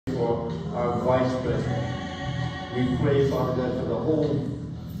for our Vice President. We pray, Father God, for the whole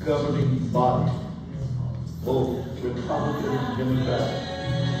governing body, both Republican and Democratic,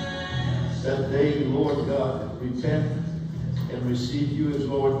 that they, Lord God, repent and receive you as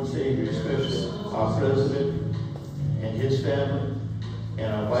Lord and Savior, especially our President and his family,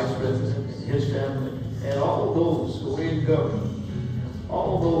 and our Vice President and his family, and all those who are in government,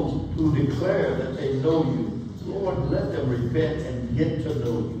 all those who declare that they know you. Lord, let them repent and get to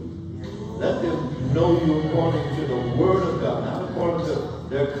know you. Let them know you according to the Word of God, not according to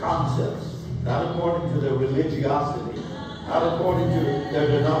their concepts, not according to their religiosity, not according to their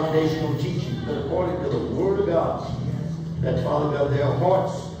denominational teaching, but according to the Word of God. That, Father God, their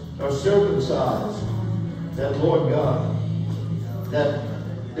hearts are circumcised. That, Lord God, that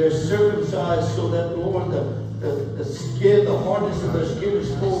they're circumcised so that, Lord, the skin, the hardness of their skin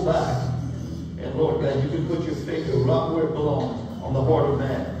is pulled back. And, Lord God, you can put your finger right where it belongs, on the heart of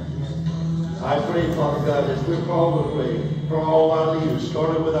man. I pray, Father God, as we're called to pray for all our leaders,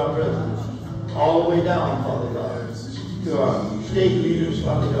 starting with our presidents, all the way down, Father God, to our state leaders,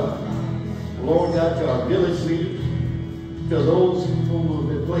 Father God. Lord God, to our village leaders, to those who have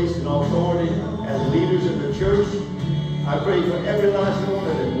been placed in authority as leaders in the church. I pray for every last one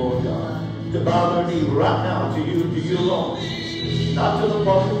of them, Lord God, to bow their knee right now to you alone. Not to the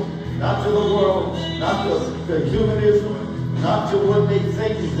public, not to the world, not to humanism, not to what they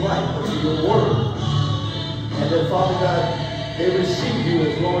think is right, but to your word. And that, Father God, they receive you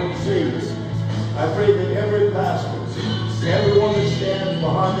as Lord and Savior. I pray that every pastor, everyone that stands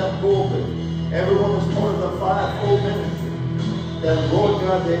behind that pulpit, everyone that's part of the fivefold ministry, that, Lord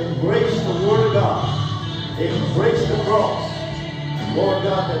God, they embrace the Word of God. They embrace the cross. Lord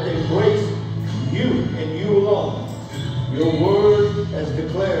God, that they embrace you and you alone. Your Word has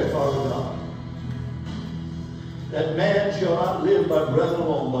declared, Father God, that man shall not live by bread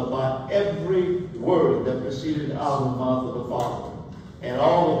alone, but by every word that proceeded out of the mouth of the Father. And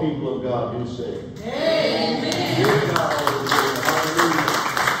all the people of God do say, amen. Give God all the glory. Hallelujah.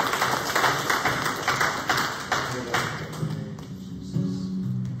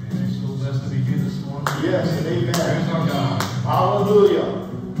 Yes, and amen. Praise our God. Hallelujah.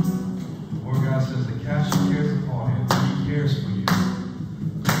 Lord God says to cast your cares upon him. He cares for you.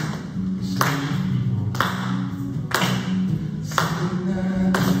 Save people. Sing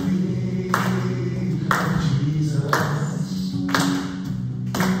at the feet of Jesus.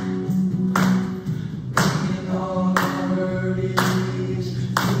 Bringing all our burdens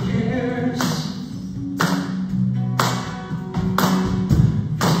and cares.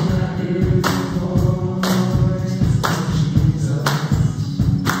 Feel that earth.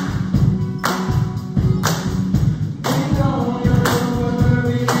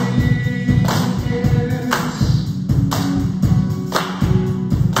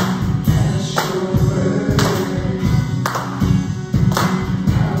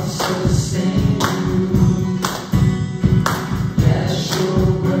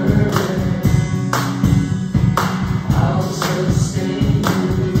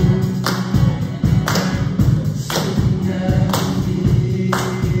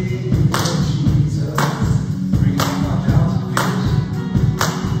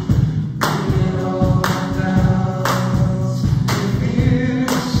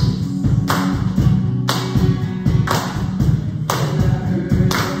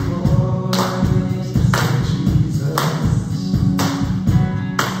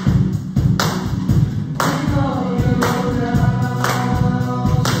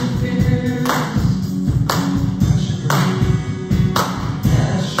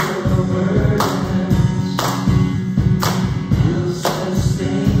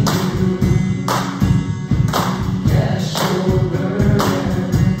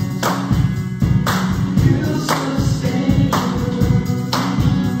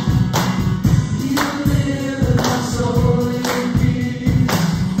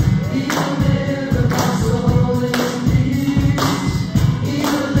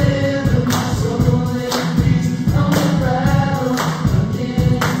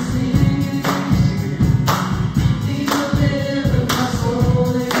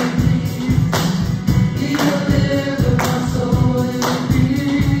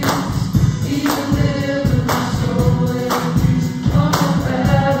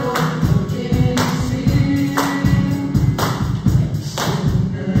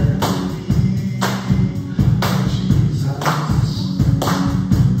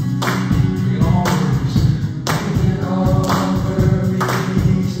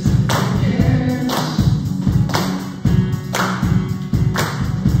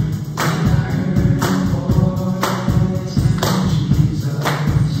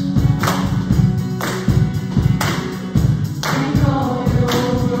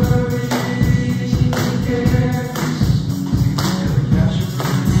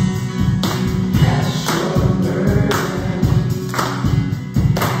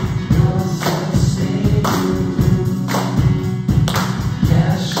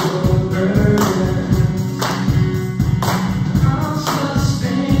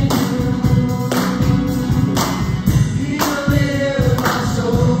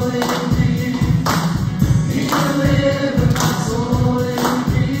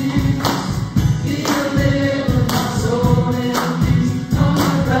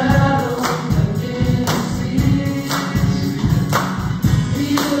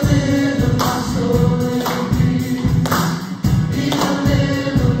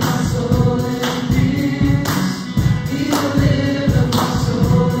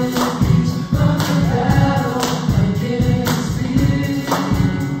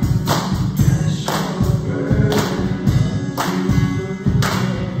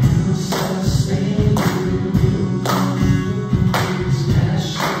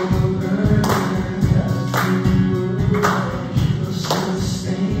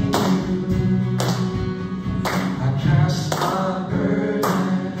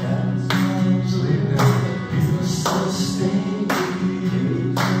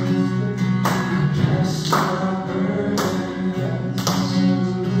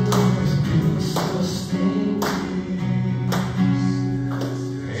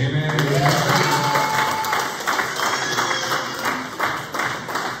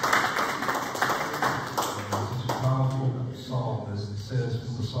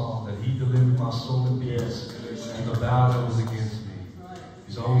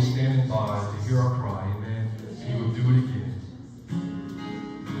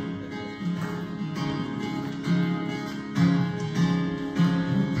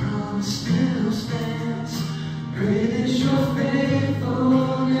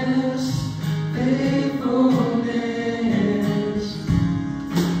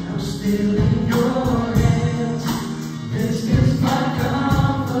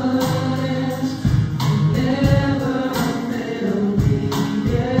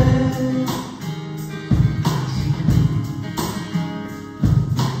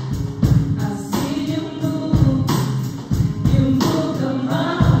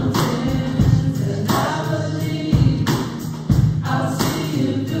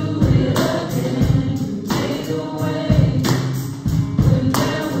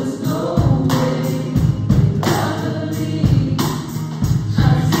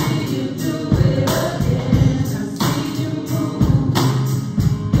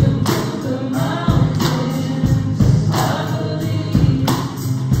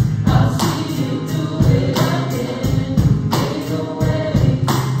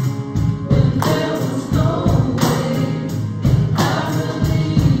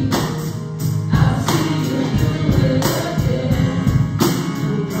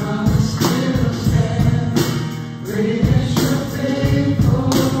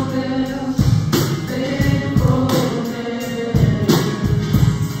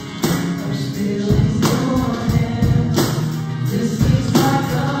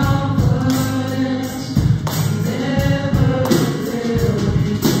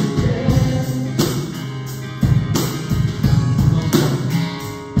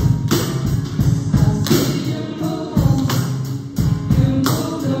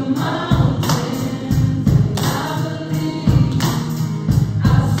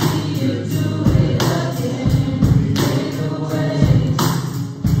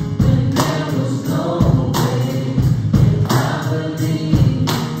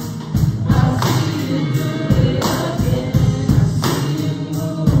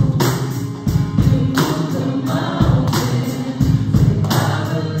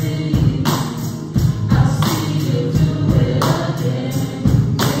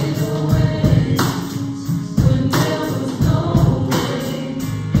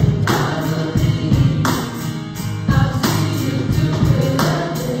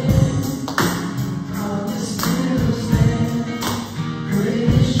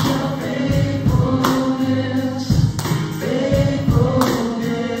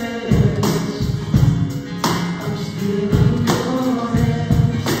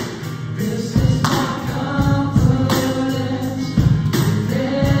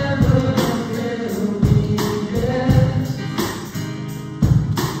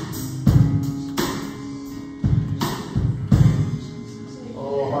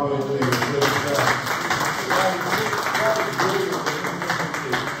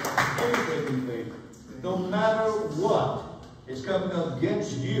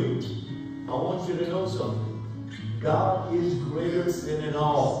 God is greater than it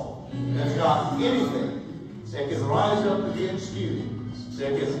all. There's not anything that can rise up against you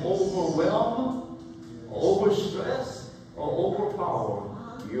that can overwhelm, overstress, or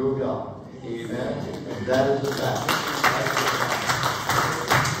overpower your God. Amen. And that is the fact. That's the fact.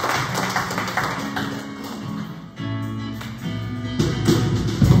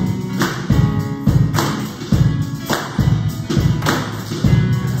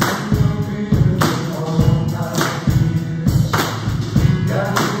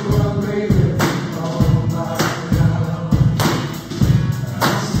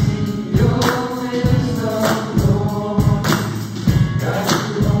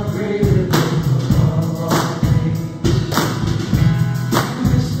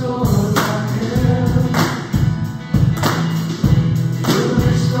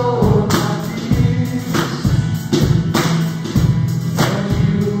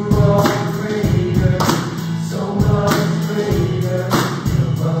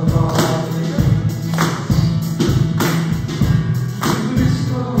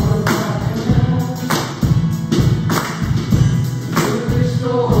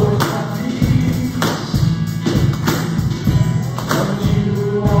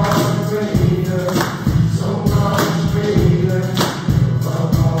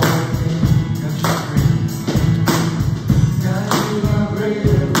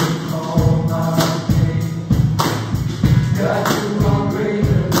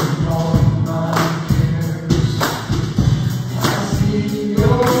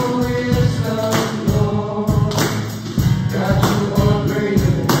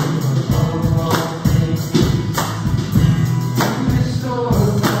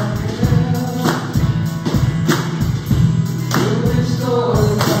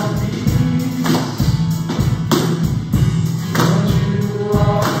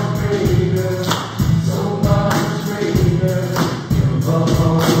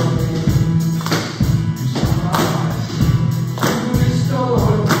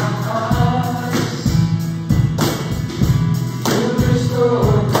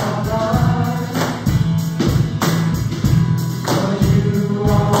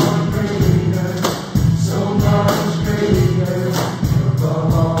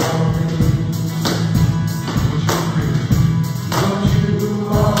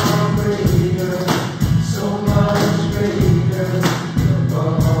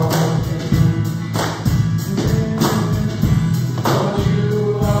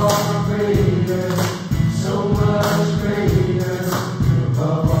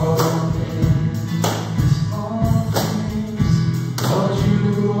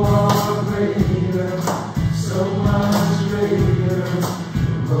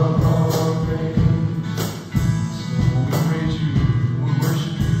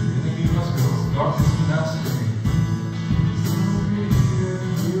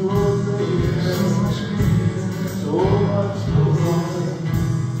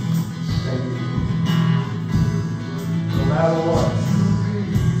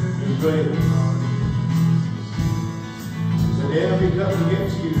 greater. When the enemy comes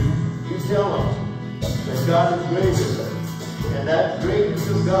against you, you tell him that God is greater. And that greatness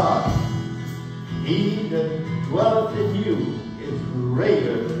of God, he that dwelleth in you, is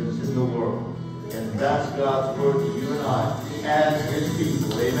greater than is in the world. And that's God's word to you and I as his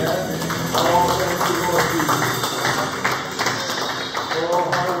people. Amen. Oh, thank you, Lord Jesus. Oh,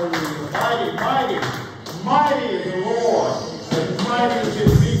 hallelujah. Mighty, mighty, mighty is the Lord, and mighty is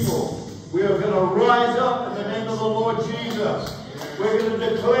his people. We are going to rise up in the name of the Lord Jesus. We're going to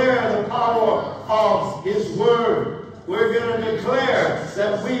declare the power of his word. We're going to declare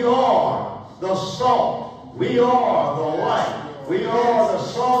that we are the salt. We are the light. We are the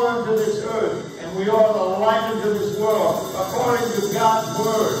salt unto this earth. And we are the light unto this world. According to God's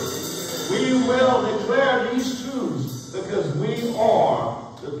word. We will declare these truths because we are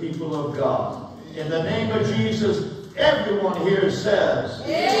the people of God. In the name of Jesus, everyone here says,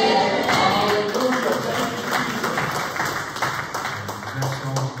 Amen. Hallelujah. Thank you, Jesus. That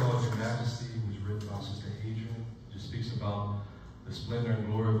song is called Your Majesty. It was written by Sister Adrian. It just speaks about the splendor and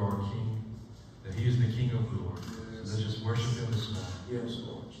glory of our King, that he is the King of glory. So let's just worship him this morning. Yes,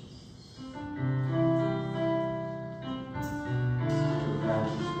 Lord Jesus. Your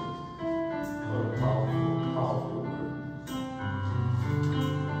majesty. What a powerful, powerful word.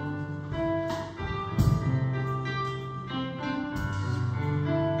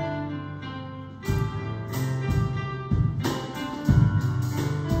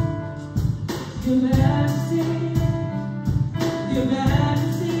 Your Majesty, Your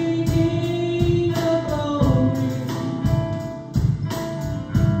Majesty, King of glory.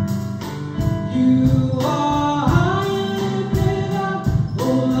 You are high and lifted up, O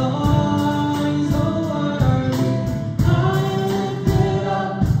Lord, so worthy. High and lifted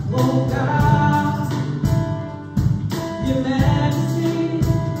up, O God. Your Majesty,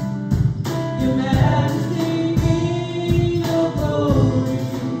 Your Majesty, King of glory.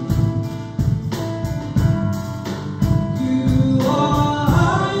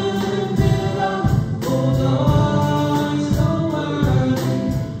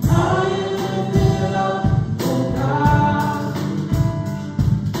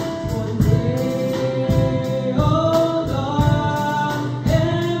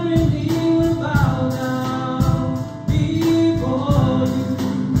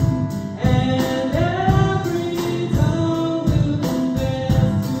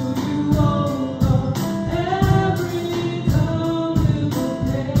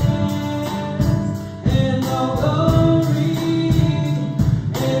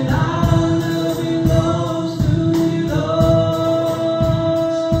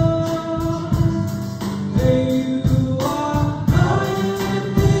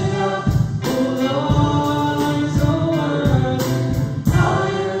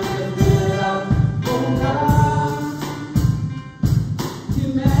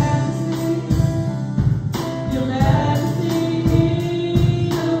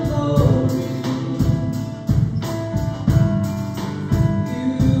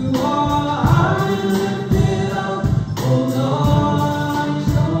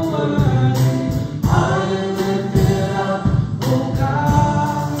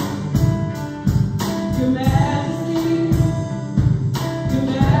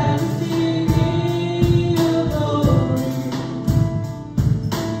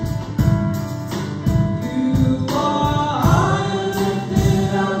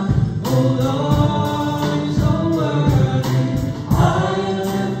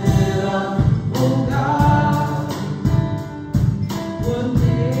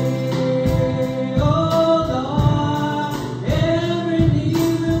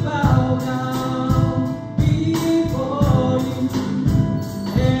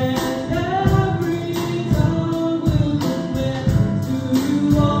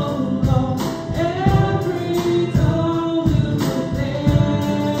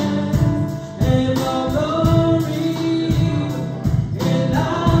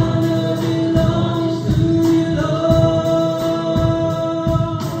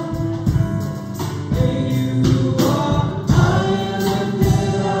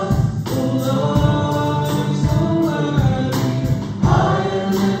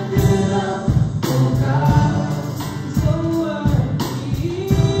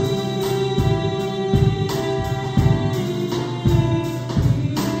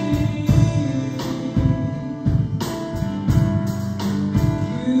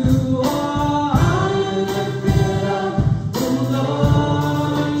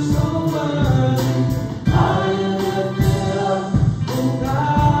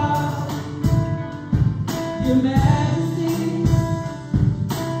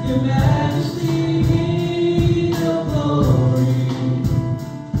 Your majesty, King of glory.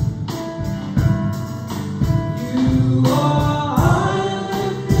 You are high and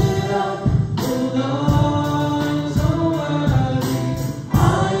lifted up, O Lord, so worthy.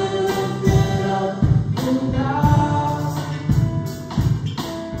 High and lifted up, O God.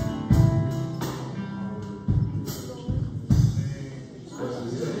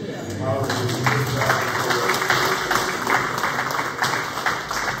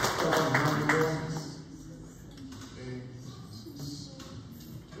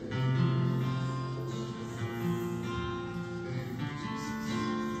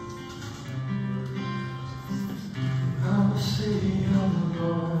 I will say of the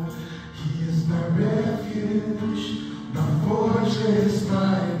Lord, He is my refuge, my fortress,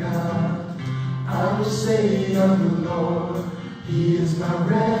 my God. I will say of the Lord, He is my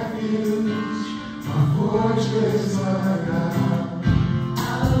refuge, my fortress, my God. I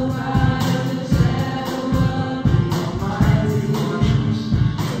will ride in the shadow of the Almighty.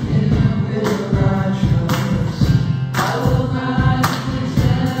 In Him will I trust. I will ride in the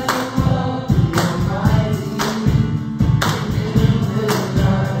shadow of the Almighty. In Him will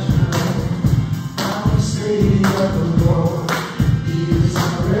I trust. I will say of the Lord, He is my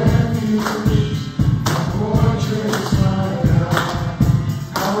refuge, my fortress, my God.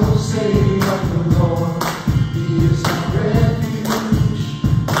 I will say of the Lord, He is my refuge,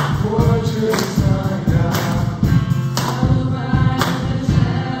 my fortress, my God. I will ride in the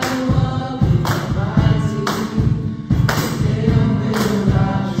shadow of the Almighty. In Him will I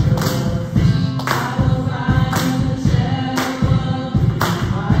trust. I will ride in the shadow of the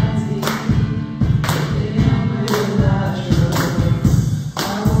Almighty. In Him will I trust. I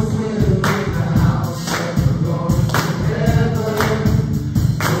will dwell in the house of the Lord forever,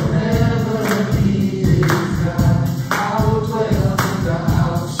 forever. He is God. I will dwell in the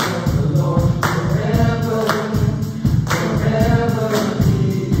house of the Lord forever, forever. He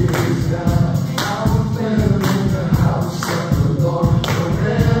is God. I will dwell in the house of the Lord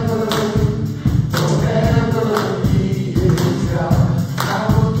forever, forever. He is God. I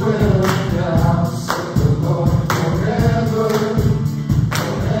will dwell in the house of the Lord forever,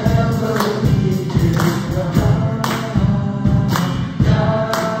 forever. He is God.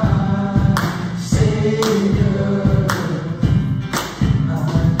 God, Savior.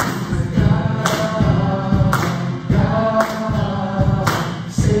 God,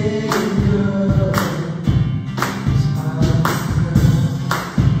 Savior.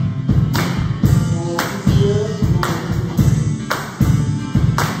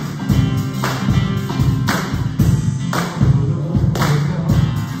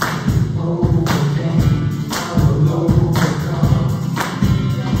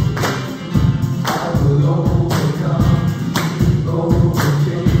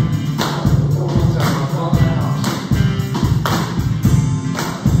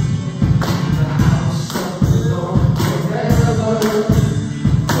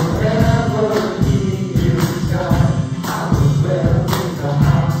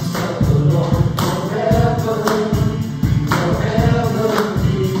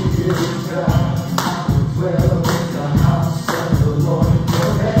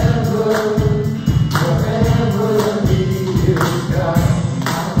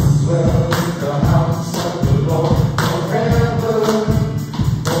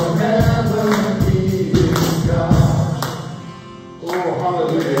 Oh,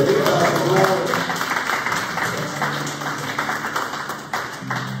 hallelujah. Give God glory.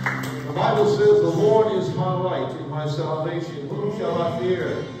 The Bible says, the Lord is my light and my salvation. Whom shall I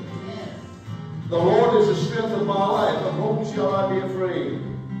fear? The Lord is the strength of my life. Of whom shall I be afraid?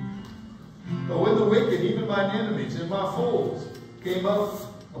 But when the wicked, even mine enemies and my foes, came up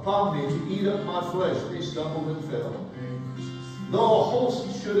upon me to eat up my flesh, they stumbled and fell. Though a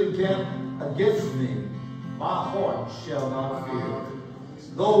host should encamp against me, my heart shall not fear.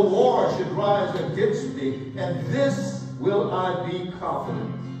 Though war should rise against me, and this will I be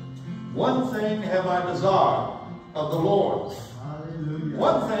confident. One thing have I desired of the Lord.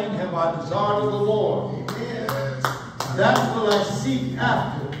 One thing have I desired of the Lord. That will I seek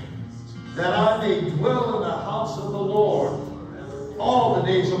after, that I may dwell in the house of the Lord all the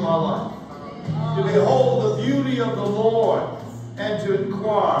days of my life, to behold the beauty of the Lord and to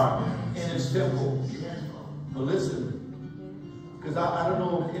inquire in his temple. But listen, because I don't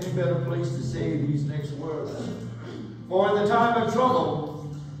know of any better place to say these next words. For in the time of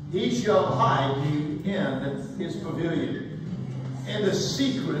trouble, he shall hide me in his pavilion. In the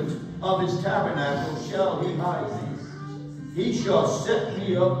secret of his tabernacle shall he hide me. He shall set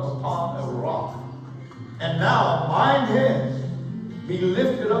me up upon a rock. And now mine head be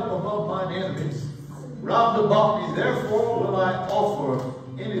lifted lifted up above mine enemies. Round about me, therefore will I offer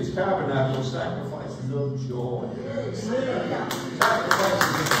in his tabernacle sacrifices of joy. Sacrifices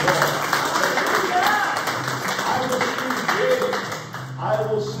of joy. I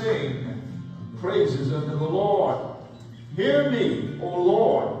will sing praises unto the Lord. Hear me, O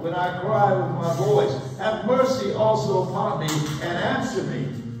Lord, when I cry with my voice. Have mercy also upon me, and answer me.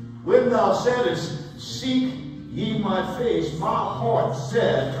 When thou saidest, seek ye my face, my heart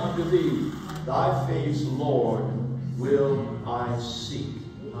said unto thee, thy face, Lord, will I seek.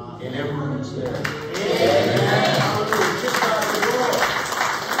 And everyone said, Amen. Hallelujah. Just like the Lord.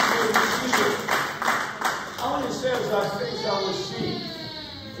 How many says thy face I will seek?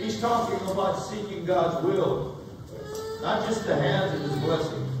 He's talking about seeking God's will. Not just the hands of his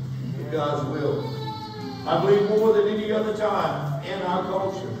blessing, but God's will. I believe more than any other time in our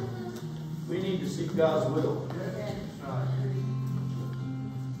culture, we need to seek God's will.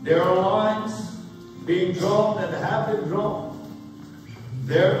 There are lines being drawn and have been drawn.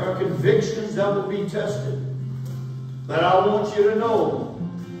 There are convictions that will be tested. But I want you to know,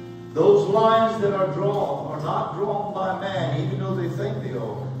 those lines that are drawn are not drawn by man, even though they think they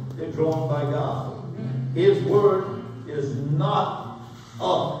are. They're drawn by God. His word is not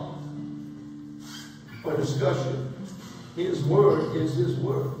up for discussion. His word is his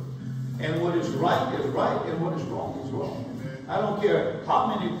word. And what is right, and what is wrong is wrong. I don't care how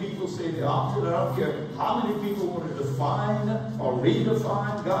many people say the opposite. I don't care how many people want to define or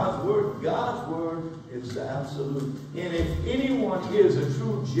redefine God's word. God's word is the absolute. And if anyone is a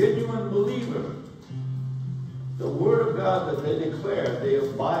true, genuine believer, the word of God that they declare, they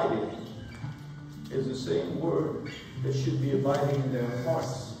abide in, is the same word that should be abiding in their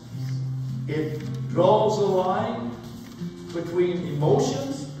hearts. It draws a line between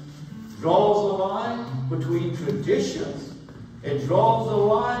emotions, draws a line between traditions, it draws a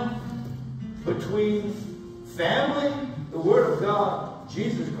line between family. The word of God,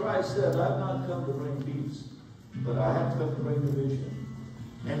 Jesus Christ said, I've not come to bring peace, but I have come to bring division.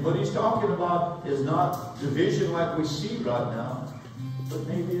 And what he's talking about is not division like we see right now, but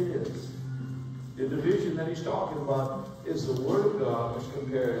maybe it is. The division that he's talking about is the word of God as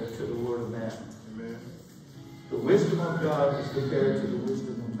compared to the word of man. Amen. The wisdom of God is compared to the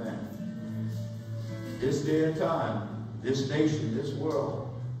wisdom of man. This day and time, this nation, this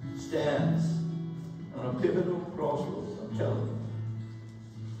world stands on a pivotal crossroads, I'm telling you.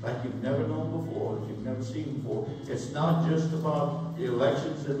 Like you've never known before, that you've never seen before. It's not just about the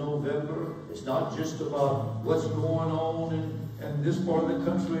elections in November. It's not just about what's going on in this part of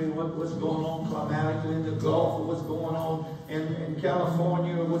the country, what's going on climatically in the Gulf, or what's going on in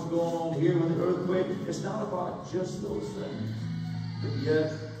California, or what's going on here with the earthquake. It's not about just those things. But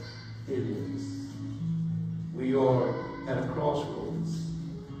yet, it is. We are at a crossroads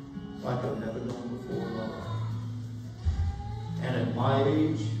like I've never known before in my life. And at my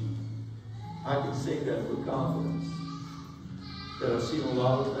age, I can say that with confidence, that I've seen a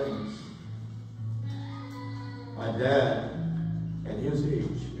lot of things. My dad, at his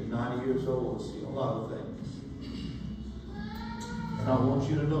age, at 90 years old, has seen a lot of things. And I want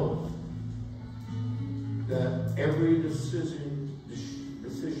you to know that every decision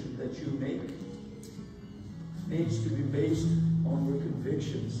that you make needs to be based on your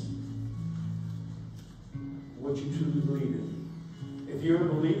convictions, what you truly believe in. If you're a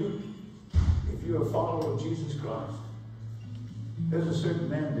believer, if you're a follower of Jesus Christ, there's a certain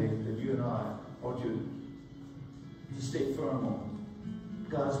mandate that you and I ought to stay firm on.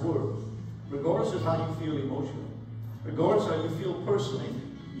 God's word. Regardless of how you feel emotionally, regardless of how you feel personally,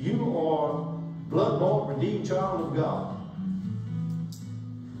 you are blood-bought, redeemed child of God.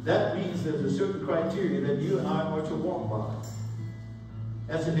 That means there's a certain criteria that you and I are to walk by.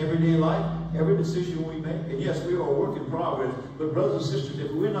 That's in everyday life, every decision we make. And yes, we are a work in progress, but brothers and sisters,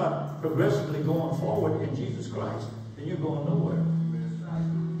 if we're not progressively going forward in Jesus Christ, then you're going nowhere.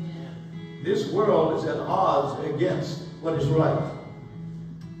 This world is at odds against what is right.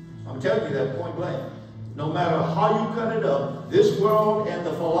 I'm telling you that point blank. No matter how you cut it up, this world and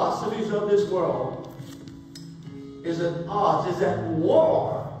the philosophies of this world is at odds, is at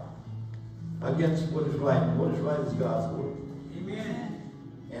war against what is right. And what is right is God's word. Amen.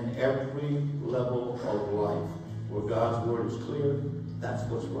 And every level of life where God's word is clear, that's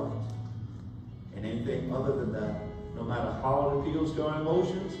what's right. And anything other than that, no matter how it appeals to our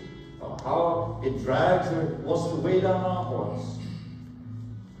emotions, or how it drags or wants to weigh down our hearts,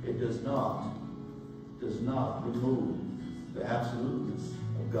 it does not remove the absoluteness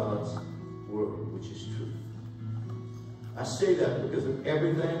of God's word, which is true. I say that because of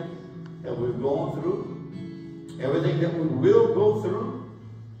everything that we've gone through, everything that we will go through,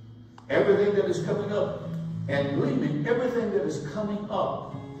 Everything that is coming up, and believe me, everything that is coming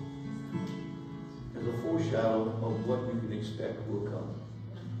up is a foreshadow of what you can expect will come.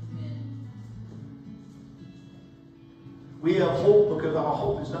 We have hope because our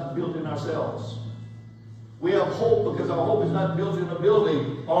hope is not built in ourselves. We have hope because our hope is not built in a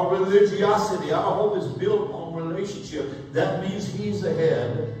building or religiosity. Our hope is built on relationship. That means He's the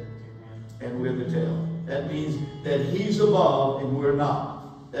head and we're the tail. That means that He's above and we're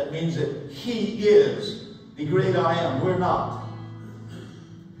not. That means that He is the great I am. We're not.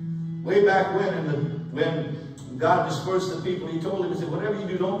 Way back when God dispersed the people, He told him, He said, whatever you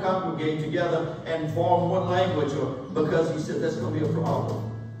do, don't congregate together and form one language, because He said that's going to be a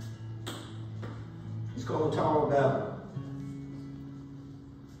problem. It's called the Tower of Babel.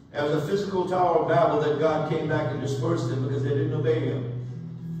 There was a physical Tower of Babel that God came back and dispersed them because they didn't obey Him.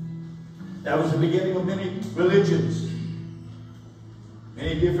 That was the beginning of many religions,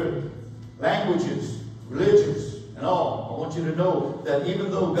 many different languages, religions, and all. I want you to know that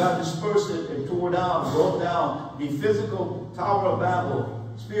even though God dispersed it and tore down, broke down the physical Tower of Babel,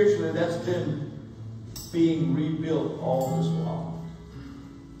 spiritually that's been being rebuilt all this while.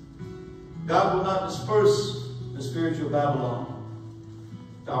 God will not disperse the spiritual Babylon,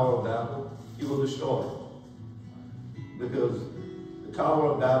 Tower of Babel. He will destroy it. Because the Tower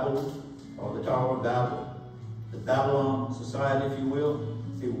of Babel, or the Tower of Babel, the Babylon society, if you will,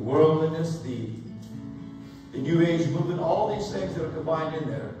 the worldliness, the New Age movement, all these things that are combined in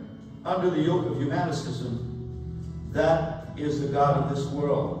there, under the yoke of humanicism, that is the God of this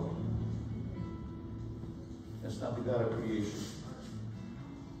world. That's not the God of creation.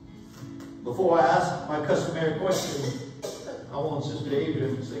 Before I ask my customary question, I want Sister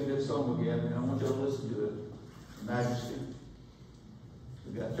Adrian to sing that song again, and I want you to listen to it. Majesty.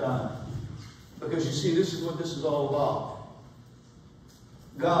 We've got time. Because you see, this is what this is all about.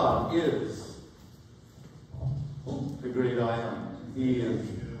 God is the great I am. He is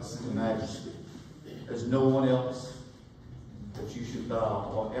the Majesty. There's no one else that you should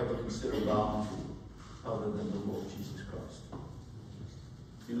bow or ever consider bowing to other than the Lord Jesus Christ.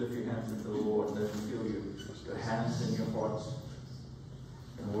 You lift your hands into the Lord and let Him feel your hands and your hearts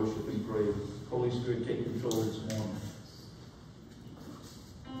and worship and praise. Holy Spirit, take control this morning.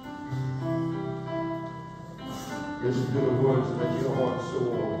 Listen to the words and let your heart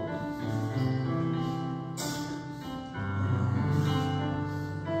soar.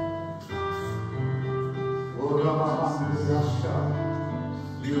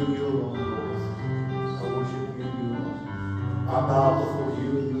 You alone, Lord. I worship you, you alone. I bow before you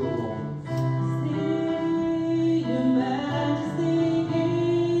and you alone. Your Majesty,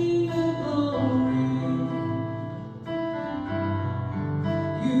 King of glory.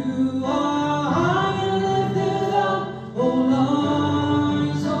 You are high and lifted up, O Lord,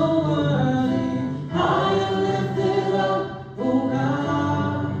 so worthy. High and lifted up, O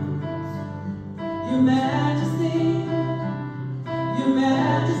God. Your Majesty,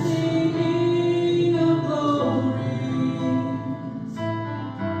 King of glory.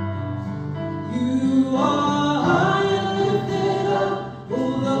 You are high and lifted up, O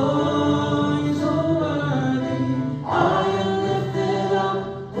Lord, so worthy. High and lifted up,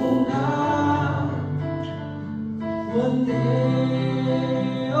 O God. One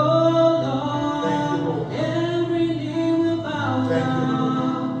day, O Lord, every knee will bow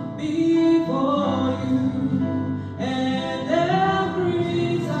down before you, and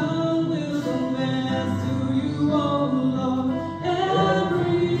every tongue will confess to you, O Lord.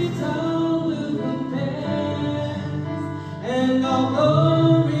 Every tongue will confess, and all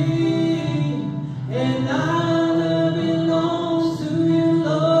glory and honor belongs to you,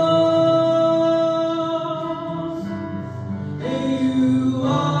 Lord. And you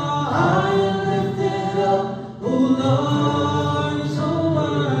are high and lifted up, O Lord, so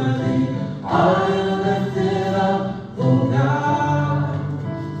worthy. High and lifted up, O God.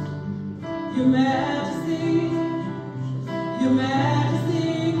 Your Majesty,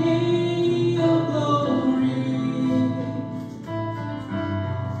 King of glory.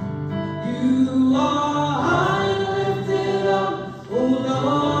 You are high and lifted up, O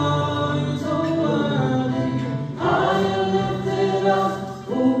Lord, so worthy. High and lifted up,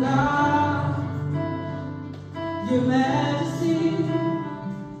 O God. Your Majesty,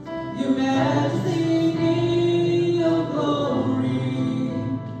 King of glory.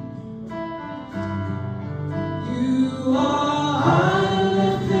 You are high and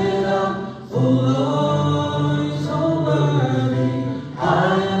lifted up, O Lord, so worthy.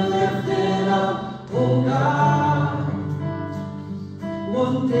 High and lifted up, O God.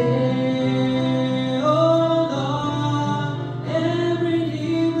 One day, O Lord, every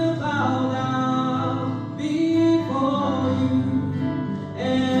knee will bow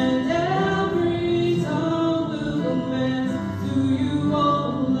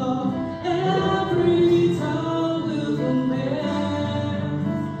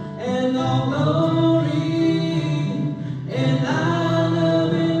all glory and honor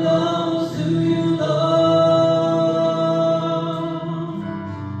belongs to you, Lord.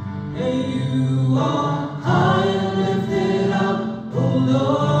 And you are high and lifted up, O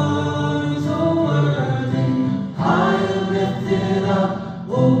Lord, so worthy. High and lifted up,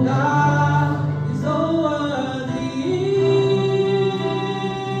 O God, is so worthy.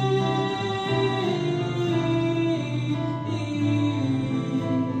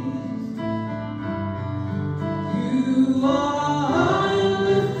 You are high and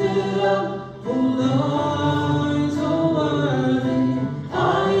lifted up, O Lord, so worthy.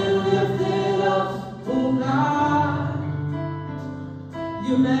 High and lifted up, O God.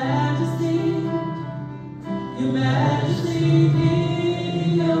 Your majesty,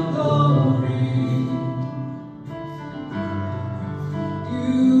 King of glory.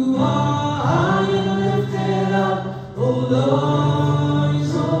 You are high and lifted up, O Lord,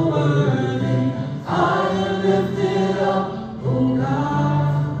 so worthy. High and lifted up, O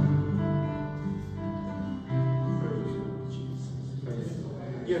God. Praise you, Jesus. Praise you.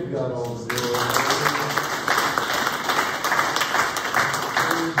 Give God all the glory.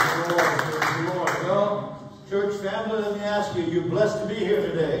 Praise the Lord. Praise the Lord. Well, church family, let me ask you, you're blessed to be here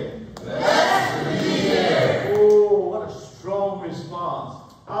today. Blessed to be here. Oh, what a strong response.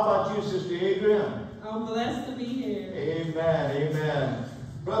 How about you, Sister Adrian? I'm blessed to be here. Amen, amen.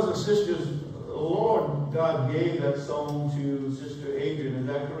 Brothers and sisters, the Lord God gave that song to Sister Adrian, is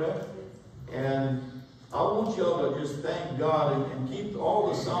that correct? And I want y'all to just thank God and keep all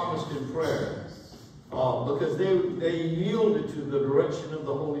the psalmists in prayer. Because they yielded to the direction of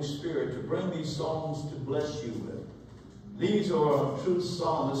the Holy Spirit to bring these songs to bless you with. These are true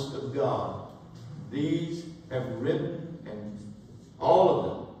psalmists of God. These have written, and all of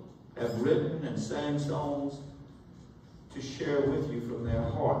them have written and sang songs to share with you from their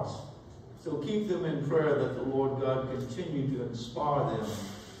hearts. So keep them in prayer that the Lord God continue to inspire them,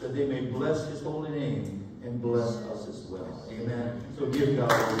 that they may bless His holy name and bless us as well. Amen. So give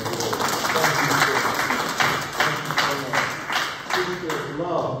God all the glory. Thank you, sir. Thank you so much. Sister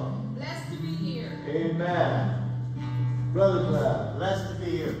Love. Blessed to be here. Amen. Brother Glad. Blessed to be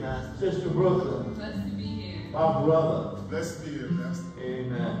here, Pastor. Sister Brooklyn. Blessed to be here. My brother. Blessed to be here, Pastor.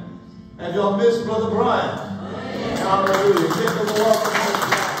 Amen. And don't miss Brother Brian. Amen. Hallelujah. Give him a welcome.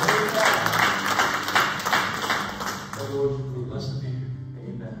 Amen. Blessed to be here.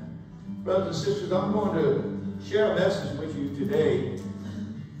 Amen. Brothers and sisters, I'm going to share a message with you today.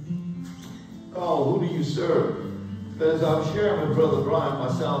 Oh, who do you serve? Because I'm sharing with Brother Brian my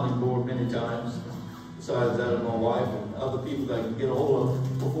sounding board many times, besides that of my wife and other people that I can get a hold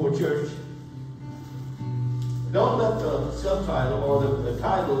of before church. Don't let the subtitle or the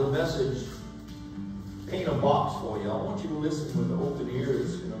title of the message paint a box for you. I want you to listen with open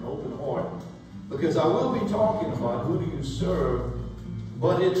ears and an open heart. Because I will be talking about who do you serve,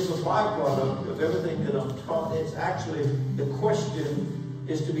 but it's a byproduct of everything that I'm talking. It's actually, the question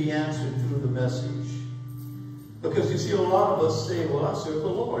is to be answered through the message. Because you see, a lot of us say, well, I serve the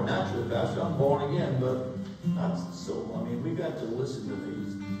Lord. Naturally, Pastor, I'm born again, but not so. I mean, we got to listen to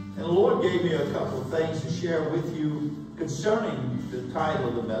these. And the Lord gave me a couple of things to share with you concerning the title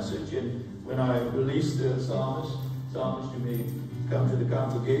of the message. And when I released the psalmist, you may come to the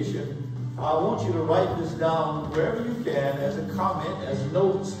congregation. I want you to write this down wherever you can as a comment, as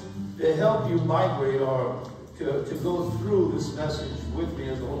notes, to help you migrate or to go through this message with me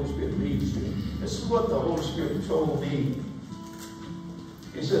as the Holy Spirit leads you. This is what the Holy Spirit told me.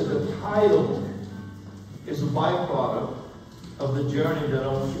 He said the title is a byproduct of the journey that I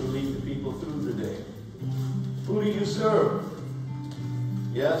want you to lead the people through today. Who do you serve?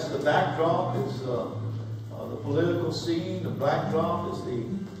 Yes, the backdrop is the political scene. The backdrop is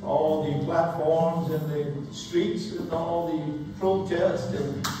all the platforms and the streets and all the protests.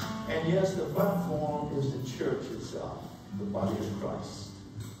 And yes, the platform is the church itself, the body of Christ.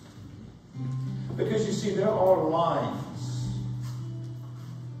 Because you see, there are lines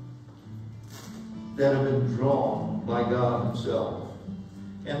that have been drawn by God Himself.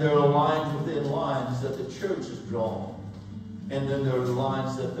 And there are lines within lines that the church has drawn. And then there are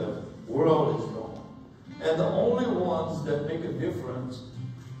lines that the world has drawn. And the only ones that make a difference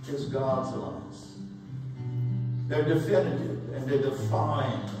is God's lines. They're definitive and they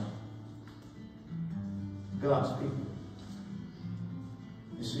define God's people.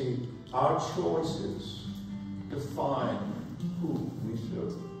 You see, our choices define who we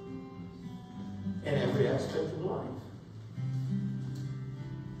serve in every aspect of life.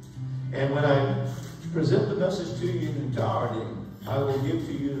 And when I present the message to you in entirety, I will give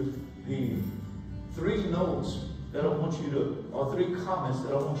to you the 3 notes that I want you to or 3 comments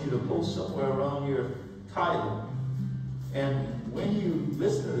that I want you to post somewhere around your title. And when you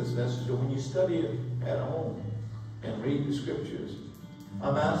listen to this message, or when you study it at home and read the scriptures,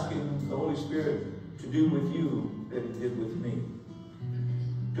 I'm asking the Holy Spirit to do with you that He did with me.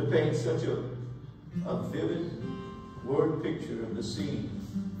 To paint such a vivid word picture of the scene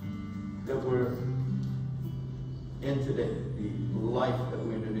that we're in today, the life that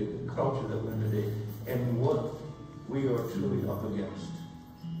we're in today, the culture that we're in today, and what we are truly up against.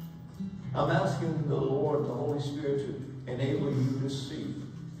 I'm asking the Lord, the Holy Spirit, to enable you to see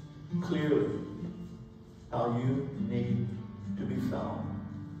clearly how you need to be found,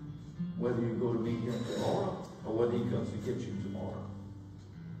 whether you go to meet Him tomorrow or whether He comes to get you tomorrow.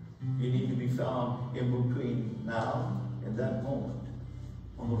 You need to be found in between now and that moment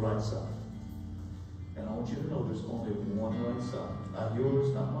on the right side. And I want you to know there's only one right side. Not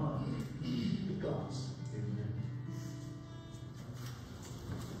yours, not mine, but God's.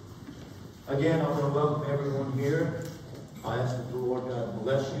 Again, I want to welcome everyone here. I ask that the Lord God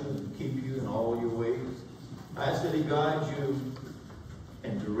bless you and keep you in all your ways. I ask that He guides you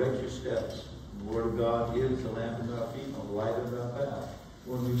and direct your steps. The Word of God is the lamp of our feet and the light of our path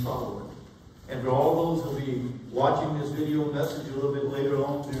when we follow it. And for all those who will be watching this video message a little bit later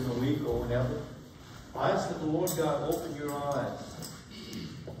on during the week or whenever, I ask that the Lord God open your eyes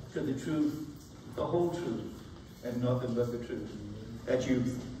to the truth, the whole truth, and nothing but the truth. That you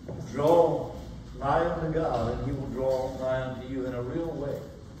draw nigh unto God, and He will draw nigh unto you in a real way.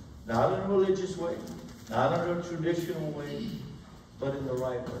 Not in a religious way, not in a traditional way, but in the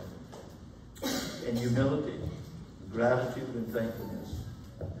right way. In humility, gratitude, and thankfulness.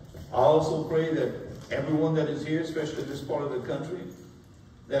 I also pray that everyone that is here, especially this part of the country,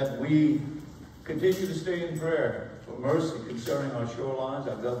 that we continue to stay in prayer for mercy concerning our shorelines,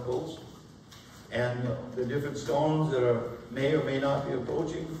 our Gulf Coast, and the different storms that may or may not be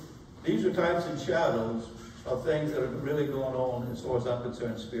approaching. These are types and shadows of things that are really going on as far as I'm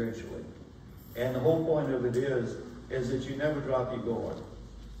concerned spiritually. And the whole point of it is that you never drop your guard.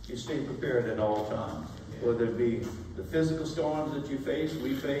 You stay prepared at all times, whether it be the physical storms that you face,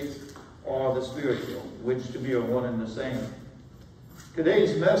 we face, or the spiritual, which to me are one and the same.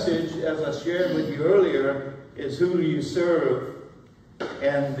 Today's message, as I shared with you earlier, is who do you serve?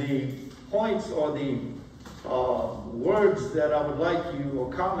 And the points or the words that I would like you,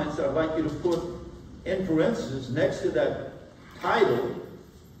 or comments that I'd like you to put in parentheses next to that title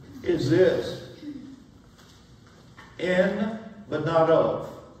is this: in but not of.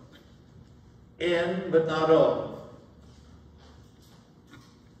 In but not of.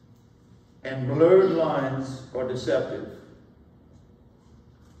 And blurred lines are deceptive.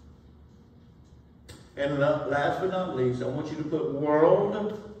 And last but not least, I want you to put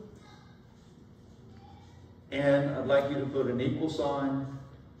world, and I'd like you to put an equal sign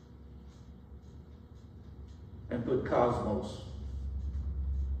and put cosmos.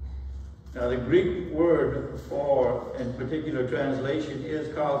 Now the Greek word for, in particular translation,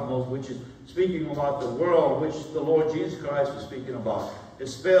 is cosmos, which is speaking about the world, which the Lord Jesus Christ was speaking about.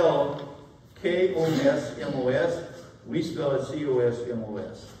 It's spelled K-O-S-M-O-S. We spell it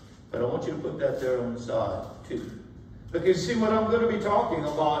C-O-S-M-O-S. But I want you to put that there on the side, too. Because see, what I'm going to be talking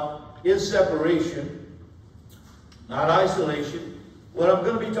about is separation, not isolation. What I'm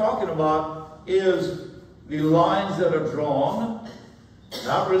going to be talking about is the lines that are drawn,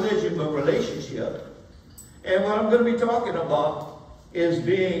 not religion, but relationship. And what I'm going to be talking about is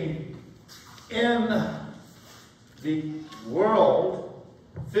being in the world,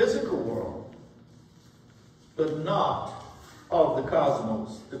 physical world, but not of the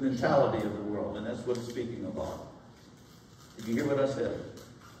cosmos, the mentality of the world. And that's what it's speaking about. Did you hear what I said?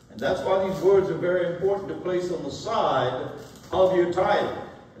 And that's why these words are very important to place on the side of your title.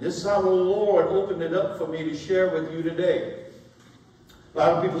 And this is how the Lord opened it up for me to share with you today. A lot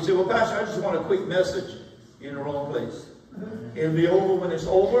of people say, well, Pastor, I just want a quick message. You're in the wrong place. It'll be over when it's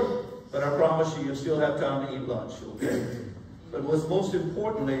over, but I promise you, you'll still have time to eat lunch, okay? But what's most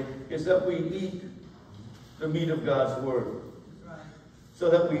importantly is that we eat the meat of God's Word. So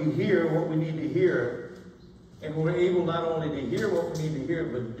that we hear what we need to hear, and we're able not only to hear what we need to hear,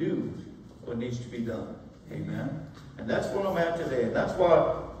 but do what needs to be done. Amen? And that's where I'm at today. And that's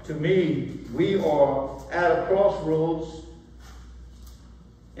why, to me, we are at a crossroads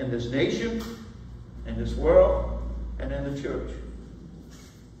in this nation, in this world, and in the church.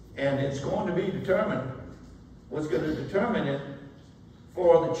 And it's going to be determined. What's going to determine it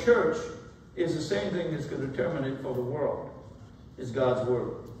for the church is the same thing that's going to determine it for the world. Is God's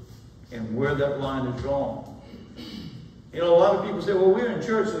Word, and where that line is drawn. You know, a lot of people say, well, we're in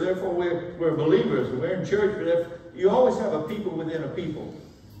church, so therefore we're believers. We're in church, you always have a people within a people.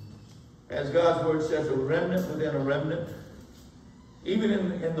 As God's word says, a remnant within a remnant. Even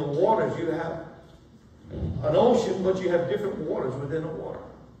in the waters, you have an ocean, but you have different waters within a water.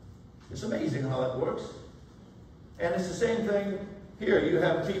 It's amazing how that works. And it's the same thing here. You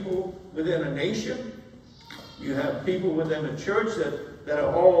have people within a nation. You have people within a church that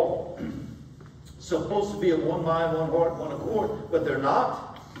are all supposed to be of one mind, one heart, one accord, but they're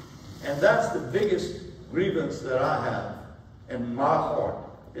not. And that's the biggest grievance that I have in my heart.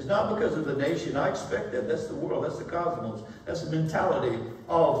 It's not because of the nation. I expect that. That's the world. That's the cosmos. That's the mentality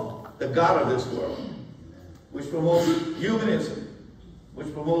of the God of this world, which promotes humanism,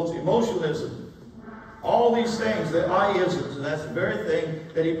 which promotes emotionalism. All these things, the I-isms, and that's the very thing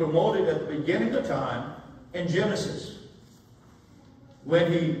that he promoted at the beginning of time in Genesis,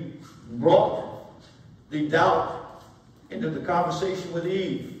 when he brought the doubt into the conversation with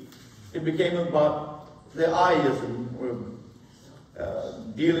Eve. It became about the I-ism,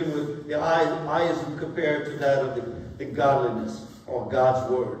 dealing with the I-ism compared to that of the godliness or God's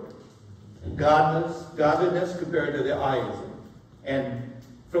word. Godliness compared to the I-ism. And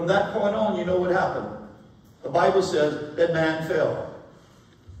from that point on, you know what happened. The Bible says that man fell.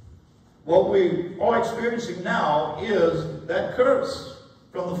 What we are experiencing now is that curse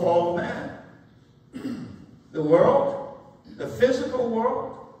from the fall of man. The world, the physical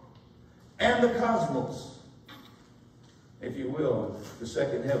world, and the cosmos, if you will, the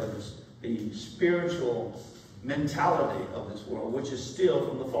second heavens, the spiritual mentality of this world, which is still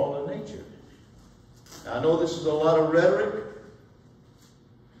from the fallen nature. Now, I know this is a lot of rhetoric,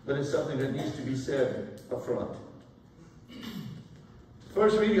 but it's something that needs to be said up front.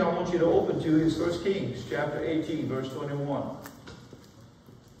 First reading I want you to open to is 1 Kings chapter 18, verse 21.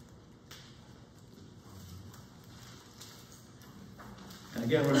 And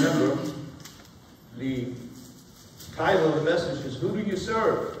again, remember, the title of the message is, Who Do You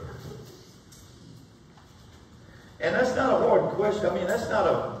Serve? And that's not a hard question. I mean, that's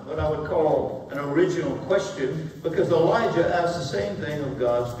not what I would call an original question, because Elijah asked the same thing of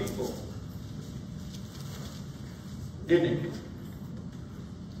God's people. Didn't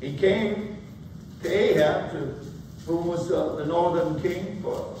he? He came to Ahab, who was the northern king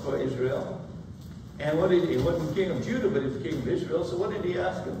for Israel. And what did he? He wasn't king of Judah, but he was king of Israel. So what did he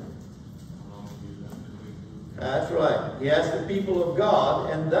ask him? That's right. He asked the people of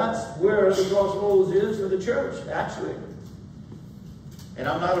God, and that's where the crossroads is for the church, actually. And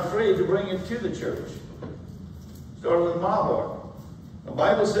I'm not afraid to bring it to the church. Starting with my heart. The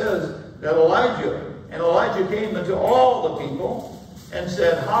Bible says that Elijah came unto all the people and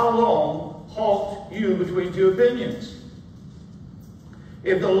said, How long halt you between two opinions?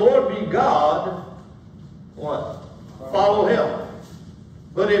 If the Lord be God, what? Follow him.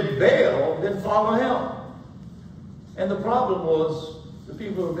 But if Baal, then follow him. And the problem was, the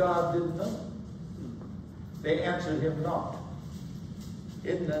people of God didn't know. They answered him not.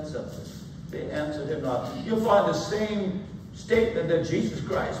 Isn't that something? They answered him not. You'll find the same statement that Jesus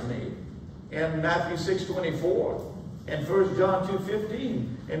Christ made in Matthew 6:24 and 1 John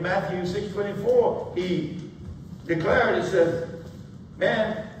 2:15. In Matthew 6:24, he declared, he said,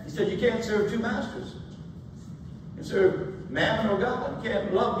 you can't serve two masters. You serve mammon or God. You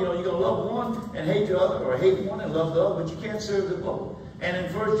can't love, you're going to love one and hate the other, or hate one and love the other, but you can't serve them both. And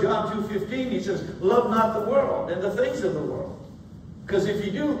in 1 John 2:15, he says, love not the world and the things of the world. Because if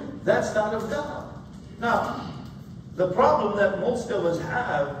you do, that's not of God. Now, the problem that most of us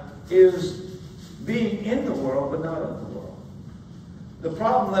have is being in the world, but not of the world. The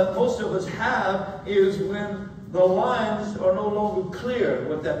problem that most of us have is when the lines are no longer clear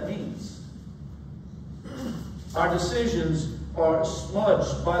what that means. Our decisions are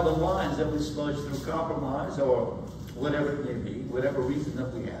smudged by the lines that we smudge through compromise or whatever it may be, whatever reason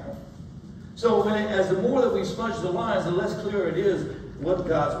that we have. So as the more that we smudge the lines, the less clear it is what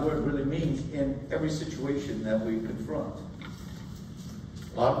God's word really means in every situation that we confront.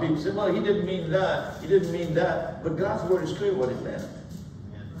 A lot of people say, well, he didn't mean that, he didn't mean that, but God's word is clear what it meant.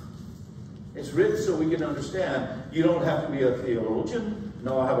 It's written so we can understand. You don't have to be a theologian,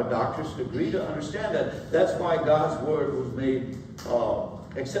 nor have a doctorate degree to understand that. That's why God's word was made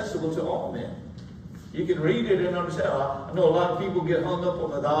accessible to all men. You can read it and understand. I know a lot of people get hung up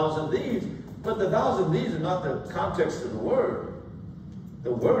on the thous and these, but the thous and these are not the context of the word.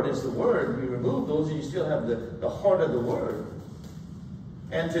 The word is the word. You remove those and you still have the heart of the word.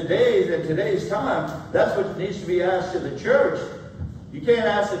 And in today's time, that's what needs to be asked to the church. You can't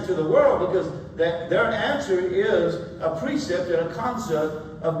ask it to the world, because their answer is a precept and a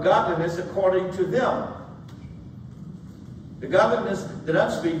concept of godliness according to them. The godliness that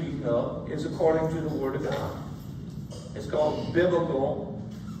I'm speaking of is according to the Word of God. It's called biblical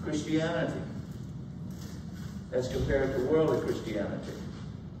Christianity. As compared to worldly Christianity.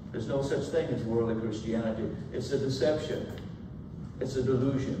 There's no such thing as worldly Christianity. It's a deception. It's a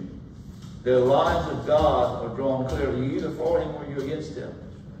delusion. The lines of God are drawn clearly. You're either for him or you're against him.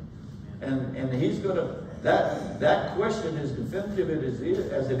 And he's going to, that question, as definitive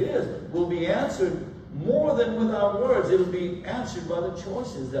as it is, will be answered more than with our words. It will be answered by the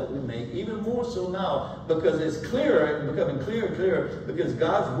choices that we make, even more so now, because it's clearer and becoming clearer and clearer, because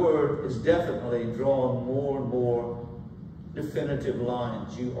God's word is definitely drawing more and more definitive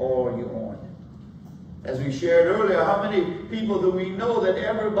lines. You are, you aren't. As we shared earlier, how many people do we know that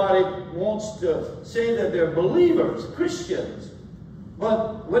everybody wants to say that they're believers, Christians,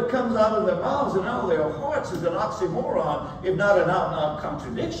 but what comes out of their mouths and out of their hearts is an oxymoron, if not an out-and-out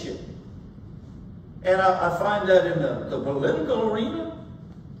contradiction. And I find that in the political arena,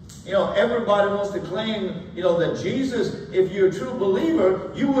 you know, everybody wants to claim, you know, that Jesus, if you're a true believer,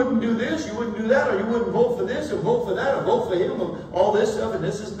 you wouldn't do this, you wouldn't do that, or you wouldn't vote for this, or vote for that, or vote for him, or all this stuff. And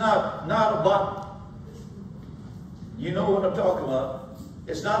this is not about, you know what I'm talking about.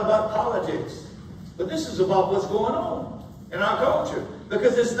 It's not about politics. But this is about what's going on in our culture.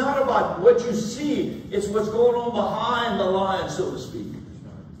 Because it's not about what you see, it's what's going on behind the lines, so to speak.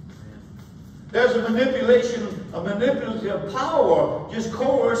 There's a manipulative power just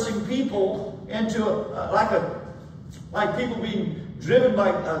coercing people into like people being driven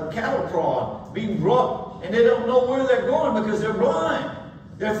by a cattle prod, being brought, and they don't know where they're going because they're blind.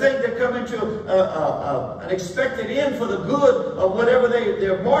 They think they're coming to an expected end for the good of whatever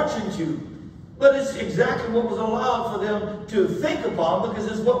they're marching to. But it's exactly what was allowed for them to think upon, because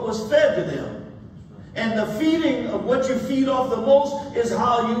it's what was fed to them. And the feeding of what you feed off the most is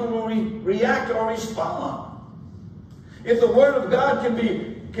how you will react or respond. If the Word of God can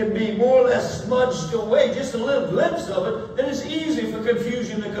be more or less smudged away, just a little glimpse of it, then it's easy for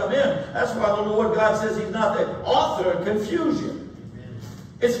confusion to come in. That's why the Lord God says he's not the author of confusion.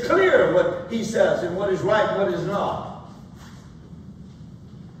 It's clear what he says and what is right and what is not.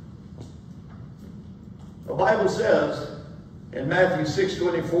 The Bible says in Matthew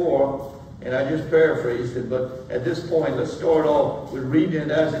 6:24, and I just paraphrased it, but at this point, let's start off with reading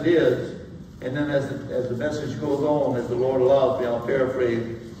it as it is. And then as the message goes on, as the Lord allows me, I'll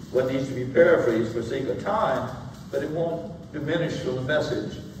paraphrase what needs to be paraphrased for sake of time, but it won't diminish from the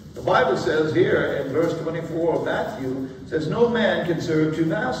message. The Bible says here in verse 24 of Matthew, says, no man can serve two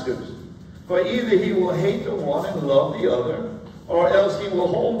masters, for either he will hate the one and love the other, or else he will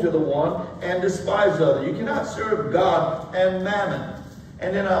hold to the one and despise the other. You cannot serve God and mammon.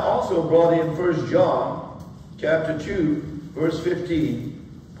 And then I also brought in 1 John chapter 2, verse 15.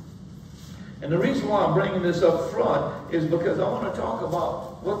 And the reason why I'm bringing this up front is because I want to talk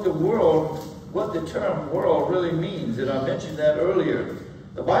about what the term world really means. And I mentioned that earlier.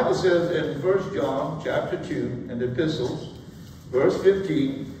 The Bible says in 1 John chapter 2, in the epistles, verse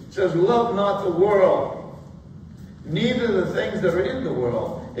 15, it says, love not the world, neither the things that are in the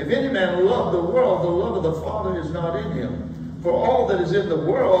world. If any man love the world, the love of the Father is not in him. For all that is in the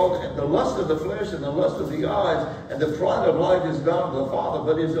world, and the lust of the flesh, and the lust of the eyes, and the pride of life is not of the Father,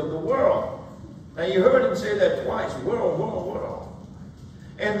 but is of the world. Now you heard him say that twice, world, world, world.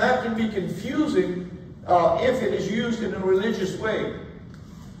 And that can be confusing if it is used in a religious way.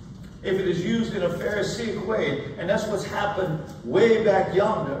 If it is used in a Pharisaic way. And that's what's happened way back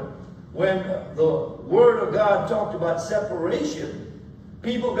yonder. When the Word of God talked about separation,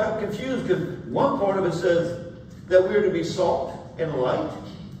 people got confused because one part of it says that we're to be salt and light.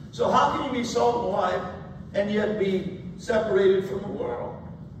 So how can you be salt and light and yet be separated from the world?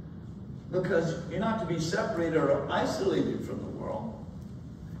 Because you're not to be separated or isolated from the world.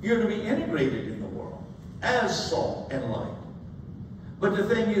 You're to be integrated in the world as salt and light. But the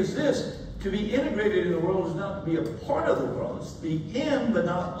thing is this, to be integrated in the world is not to be a part of the world. It's to be in but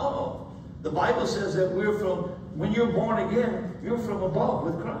not of. The Bible says that we're from, when you're born again, you're from above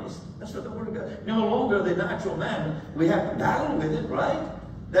with Christ. That's what the Word of God. No longer the natural man. We have to battle with it, right?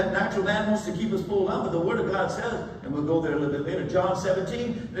 That natural man wants to keep us pulled down, but the Word of God says, and we'll go there a little bit later, John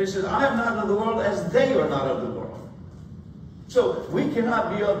 17, it says, I am not of the world as they are not of the world. So we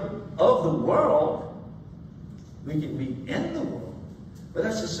cannot be of the world. We can be in the world. But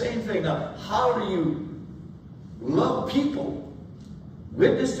that's the same thing. Now, how do you love people,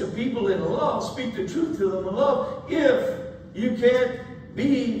 witness to people in love, speak the truth to them in love, if you can't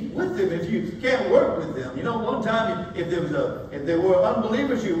be with them, if you can't work with them? You know, one time, if there were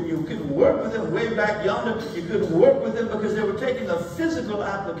unbelievers, you couldn't work with them. Way back yonder, you couldn't work with them because they were taking the physical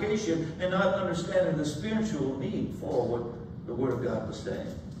application and not understanding the spiritual need for what the Word of God was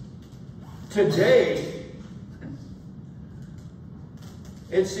saying. Today,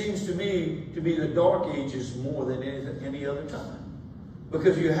 It seems to me to be the dark ages more than any other time.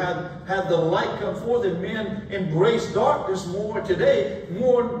 Because you have the light come forth, and men embrace darkness more today,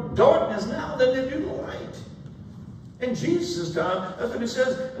 more darkness now than they do the light. In Jesus' time, that's what it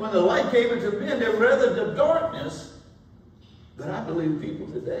says, when the light came into men, they rather the darkness. But I believe people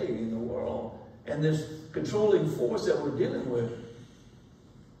today in the world, and this controlling force that we're dealing with,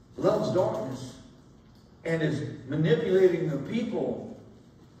 loves darkness and is manipulating the people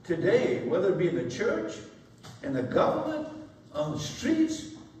today, whether it be in the church, in the government, on the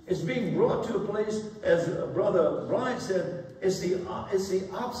streets. It's being brought to a place, as Brother Brian said, it's the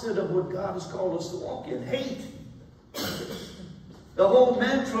opposite of what God has called us to walk in. Hate. The whole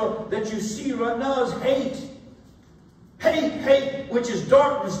mantra that you see right now is hate. Hate, hate, which is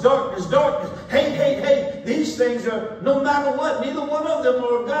darkness, darkness, darkness. Hate, hate, hate. These things are, no matter what, neither one of them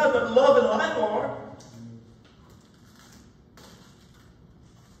are of God, but love and light are.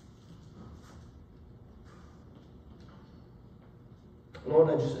 Lord,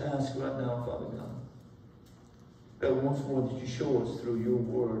 I just ask right now, Father God, that once more that you show us through your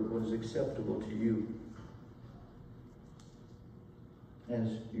word what is acceptable to you as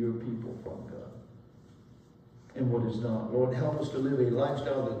your people, Father God, and what is not. Lord, help us to live a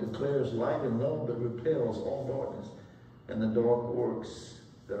lifestyle that declares light and love, but repels all darkness and the dark works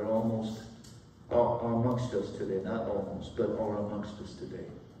that are amongst us today. Not almost, but are amongst us today.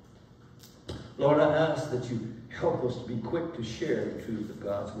 Lord, I ask that you help us to be quick to share the truth of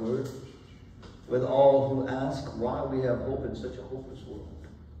God's word with all who ask why we have hope in such a hopeless world.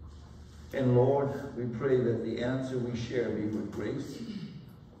 And Lord, we pray that the answer we share be with grace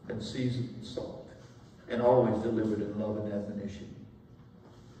and seasoned with salt, and always delivered in love and admonition.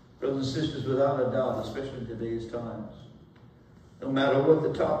 Brothers and sisters, without a doubt, especially in today's times, no matter what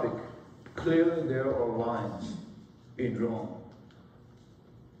the topic, clearly there are lines being drawn.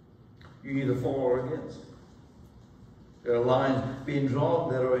 You either for or against. There are lines being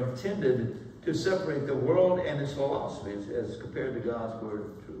drawn that are intended to separate the world and its philosophies as compared to God's word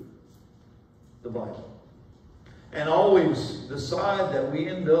of truth, the Bible. And always the side that we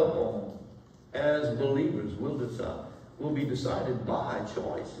end up on as believers will be decided by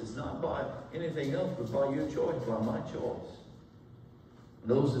choice. It's not by anything else, but by your choice, by my choice.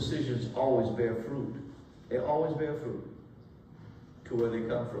 Those decisions always bear fruit. They always bear fruit to where they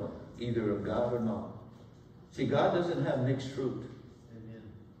come from, either of God or not. See, God doesn't have mixed fruit. Amen.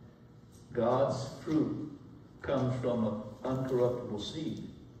 God's fruit comes from an uncorruptible seed.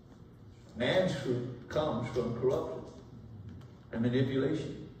 Man's fruit comes from corruption and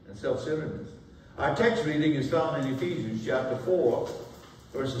manipulation and self-centeredness. Our text reading is found in Ephesians chapter 4,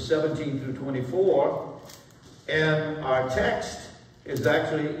 verses 17 through 24. And our text is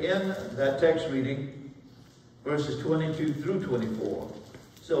actually in that text reading, verses 22 through 24.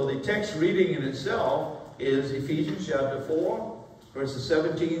 So the text reading in itself is Ephesians chapter 4, verses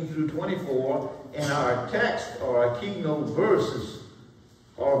 17 through 24. And our text, or our keynote verses,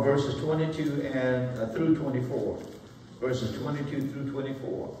 are verses 22 and through 24. Verses 22 through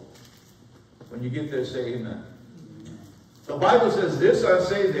 24. When you get there, say amen. The Bible says, "This I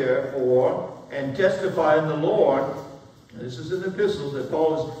say therefore, and testify in the Lord." This is an epistle that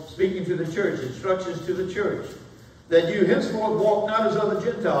Paul is speaking to the church, instructions to the church, "that you henceforth walk not as other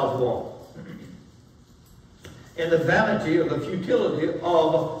Gentiles walk, in the vanity or the futility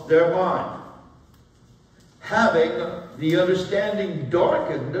of their mind, having the understanding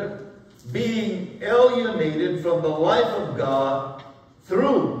darkened, being alienated from the life of God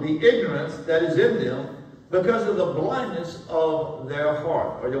through the ignorance that is in them because of the blindness of their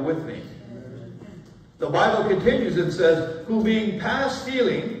heart." Are you with me? The Bible continues and says, "Who being past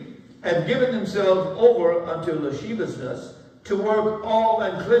feeling have given themselves over unto lasciviousness, to work all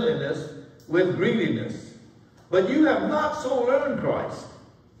uncleanliness with greediness. But you have not so learned Christ."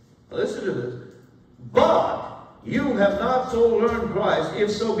 Listen to this. "But you have not so learned Christ,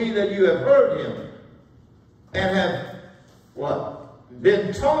 if so be that you have heard him, and have," what?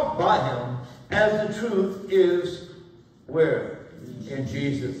 "been taught by him, as the truth is," where? In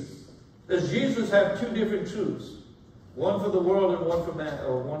Jesus. Does Jesus have two different truths? One for the world and one for man,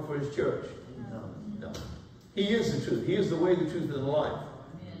 or one for his church? No. No. He is the truth. He is the way, the truth, and the life.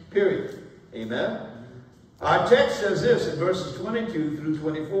 Period. Amen? Our text says this in verses 22 through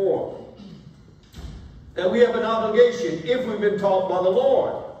 24. That we have an obligation if we've been taught by the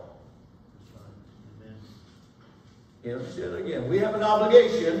Lord. You know, say it again. We have an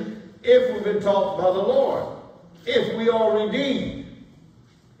obligation if we've been taught by the Lord. If we are redeemed.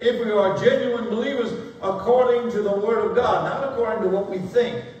 If we are genuine believers according to the Word of God. Not according to what we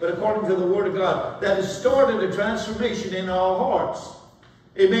think, but according to the Word of God. That has started a transformation in our hearts.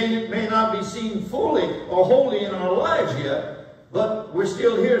 It may not be seen fully or wholly in our lives yet, but we're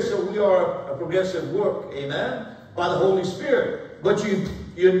still here, so we are a progressive work, amen, by the Holy Spirit. But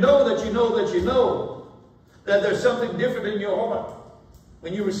you know that you know that you know that there's something different in your heart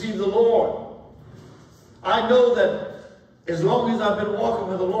when you receive the Lord. I know that as long as I've been walking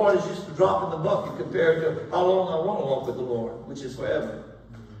with the Lord, it's just a drop in the bucket compared to how long I want to walk with the Lord, which is forever.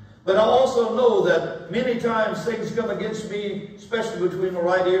 But I also know that many times things come against me, especially between my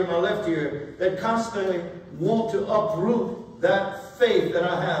right ear and my left ear, that constantly want to uproot that faith that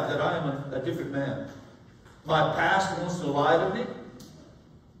I have, that I am a different man. My past wants to lie to me.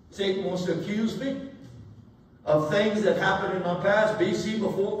 Satan wants to accuse me of things that happened in my past, BC,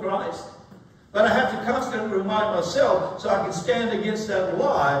 before Christ. But I have to constantly remind myself so I can stand against that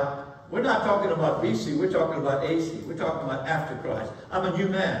lie. We're not talking about BC, we're talking about AC. We're talking about after Christ. I'm a new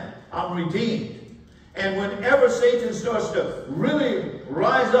man. I'm redeemed. And whenever Satan starts to really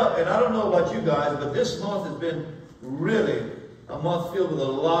rise up, and I don't know about you guys, but this month has been really a month filled with a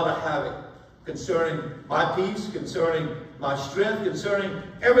lot of havoc concerning my peace, concerning my strength, concerning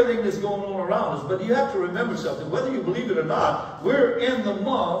everything that's going on around us. But you have to remember something. Whether you believe it or not, we're in the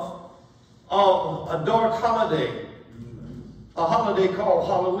month of a dark holiday. A holiday called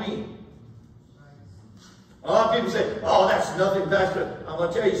Halloween. A lot of people say, oh, that's nothing, Pastor. I'm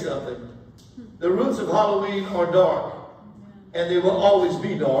going to tell you something. The roots of Halloween are dark. And they will always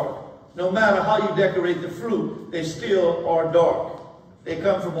be dark. No matter how you decorate the fruit, they still are dark. They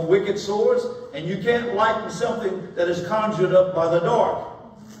come from a wicked source, and you can't lighten something that is conjured up by the dark.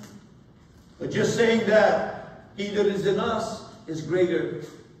 But just saying that he that is in us is greater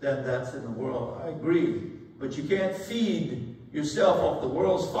than that's in the world, I agree. But you can't feed yourself off the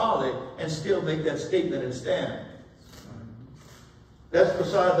world's folly and still make that statement and stand. That's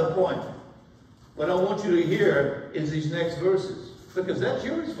beside the point. What I want you to hear is these next verses, because that's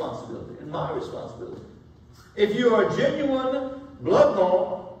your responsibility and my responsibility. If you are a genuine,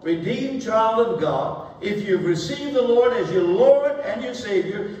 blood-bought, redeemed child of God, if you've received the Lord as your Lord and your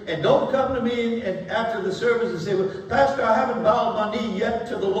Savior, and don't come to me after the service and say, well, Pastor, I haven't bowed my knee yet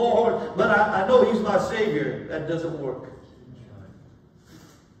to the Lord, but I know He's my Savior. That doesn't work.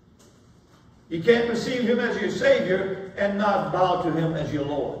 You can't receive Him as your Savior and not bow to Him as your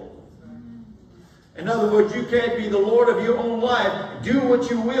Lord. In other words, you can't be the Lord of your own life. Do what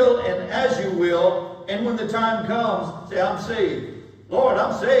you will and as you will. And when the time comes, say, I'm saved. Lord,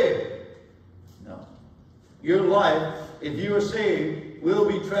 I'm saved. No. Your life, if you are saved, will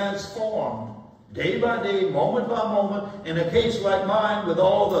be transformed day by day, moment by moment. In a case like mine, with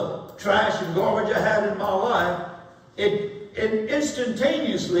all the trash and garbage I had in my life, it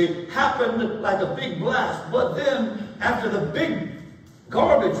instantaneously happened like a big blast. But then, after the big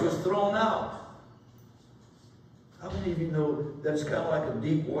garbage was thrown out, how many of you know that it's kind of like a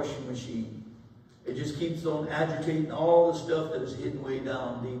deep washing machine? It just keeps on agitating all the stuff that is hidden way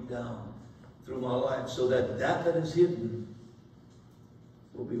down, deep down through my life, so that that is hidden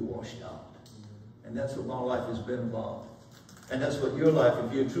will be washed out. And that's what my life has been about. And that's what your life,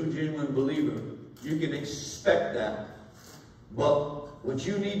 if you're a true, genuine believer, you can expect that. But what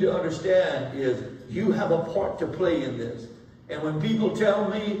you need to understand is you have a part to play in this. And when people tell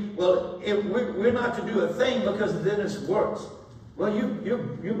me, well, we're not to do a thing because then it works. Well,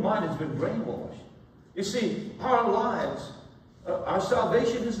 your mind has been brainwashed. You see, our lives, our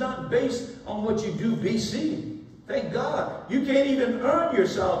salvation is not based on what you do BC. Thank God. You can't even earn your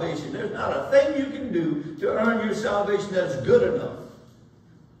salvation. There's not a thing you can do to earn your salvation that's good enough.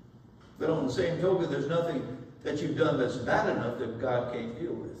 But on the same token, there's nothing that you've done that's bad enough that God can't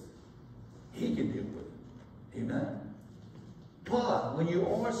deal with. He can deal with it. Amen? But when you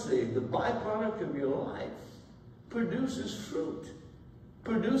are saved, the byproduct of your life produces fruit.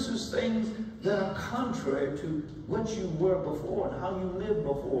 Produces things that are contrary to what you were before and how you lived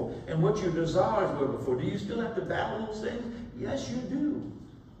before and what your desires were before. Do you still have to battle those things? Yes, you do.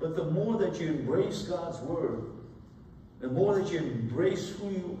 But the more that you embrace God's Word, the more that you embrace who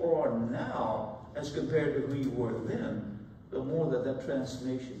you are now as compared to who you were then, the more that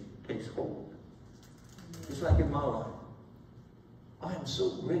transformation takes hold. It's like in my life. I am so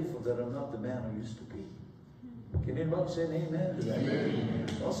grateful that I'm not the man I used to be. Can anybody say an amen to that? Amen.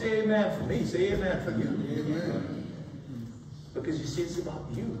 Don't say amen for me. Say amen for you. Amen. Because you see, it's about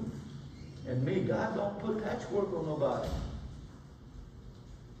you and me. God don't put patchwork on nobody.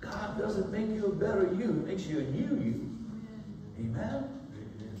 God doesn't make you a better you. He makes you a new you. Amen?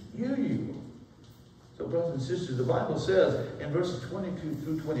 You. So, brothers and sisters, the Bible says in verses 22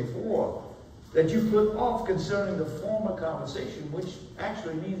 through 24 that you put off concerning the former conversation, which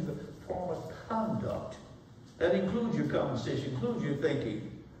actually means the former conduct. That includes your conversation, includes your thinking.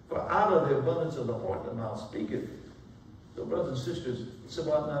 For out of the abundance of the heart, the mouth speaketh. So brothers and sisters, it's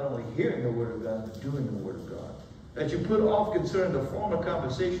about not only hearing the word of God, but doing the word of God. That you put off concerning the former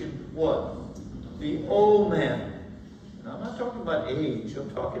conversation, what? The old man. And I'm not talking about age. I'm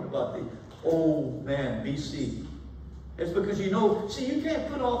talking about the old man, BC. It's because you know, see, you can't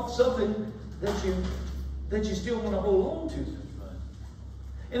put off something that you still want to hold on to.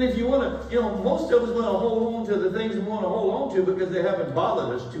 And if you want to, you know, most of us want to hold on to the things we want to hold on to because they haven't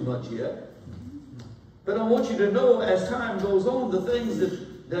bothered us too much yet. But I want you to know, as time goes on, the things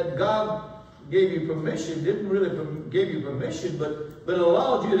that God gave you permission, didn't really give you permission, but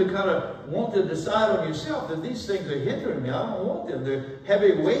allowed you to kind of want to decide on yourself that these things are hindering me. I don't want them. They're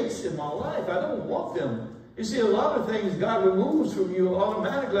heavy weights in my life. I don't want them. You see, a lot of things God removes from you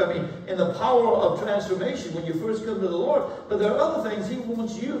automatically. I mean, in the power of transformation when you first come to the Lord. But there are other things He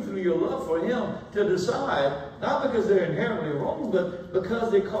wants you, through your love for Him, to decide, not because they're inherently wrong, but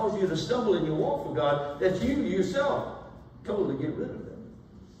because they cause you to stumble in your walk with God, that you yourself totally get rid of them.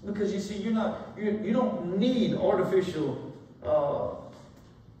 Because you see, you don't need artificial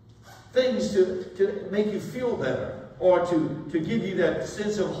things to make you feel better or to give you that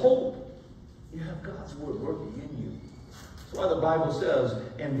sense of hope. You have God's word working in you. That's why the Bible says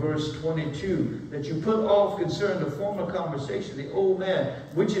in verse 22 that you put off concerning the former conversation, the old man,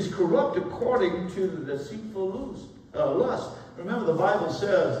 which is corrupt according to the deceitful lust. Remember, the Bible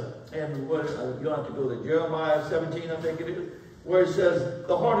says, and what, you don't have to go to Jeremiah 17, I think it is, where it says,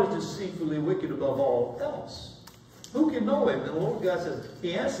 the heart is deceitfully wicked above all else. Who can know Him? And the Lord God says,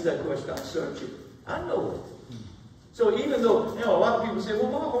 He answers that question, I search it. I know it. So even though, you know, a lot of people say, well,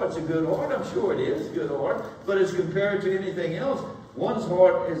 my heart's a good heart. I'm sure it is a good heart. But as compared to anything else, one's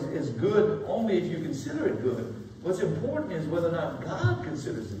heart is good only if you consider it good. What's important is whether or not God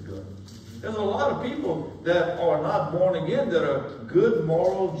considers it good. There's a lot of people that are not born again that are good,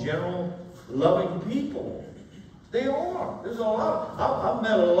 moral, general, loving people. They are. There's a lot. I've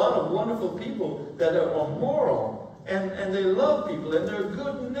met a lot of wonderful people that are moral and they love people and they're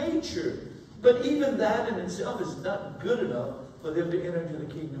good-natured. But even that in itself is not good enough for them to enter into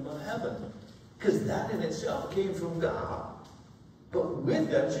the kingdom of heaven. Because that in itself came from God. But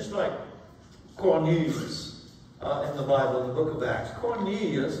with that, just like Cornelius in the Bible, in the book of Acts.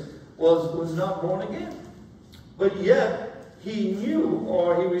 Cornelius was not born again. But yet, he knew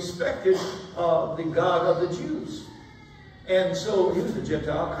or he respected the God of the Jews. And so he was a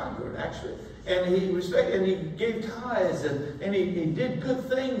Gentile convert, actually. And he respected, and he gave tithes, and he did good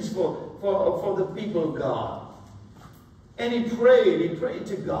things for the people of God. And he prayed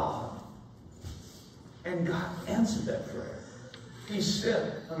to God. And God answered that prayer. He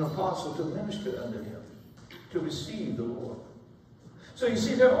sent an apostle to minister unto him, to receive the Lord. So you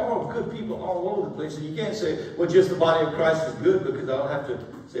see, there are good people all over the place, and you can't say, well, just the body of Christ is good, because I'll have to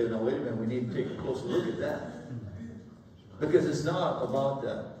say, no, wait a minute, we need to take a closer look at that. Because it's not about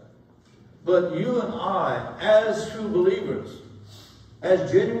that. But you and I, as true believers,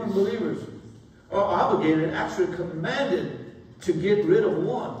 as genuine believers, are obligated, actually commanded, to get rid of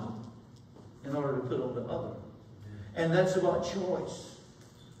one in order to put on the other. And that's about choice.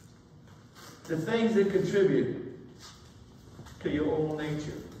 The things that contribute to your old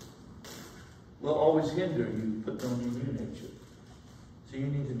nature will always hinder you putting on your new nature. So you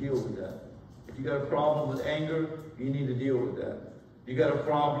need to deal with that. If you got a problem with anger, you need to deal with that. You got a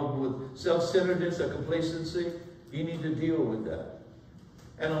problem with self-centeredness or complacency, you need to deal with that.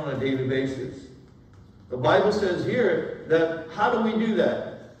 And on a daily basis. The Bible says here that, how do we do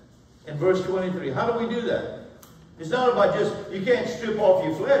that? In verse 23, how do we do that? It's not about just, you can't strip off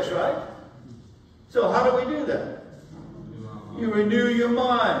your flesh, right? So how do we do that? You renew your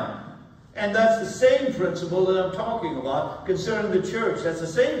mind. And that's the same principle that I'm talking about concerning the church. That's the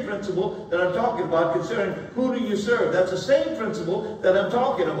same principle that I'm talking about concerning who do you serve. That's the same principle that I'm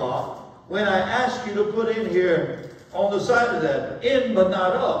talking about when I ask you to put in here on the side of that, in but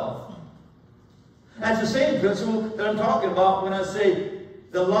not of. That's the same principle that I'm talking about when I say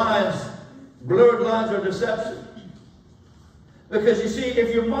the lines, blurred lines are deception. Because you see,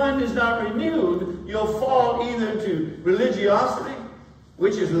 if your mind is not renewed, you'll fall either to religiosity,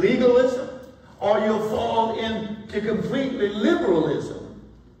 which is legalism, or you'll fall into completely liberalism.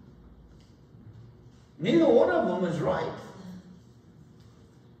 Neither one of them is right.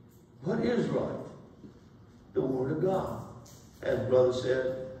 What is right? The Word of God. As Brother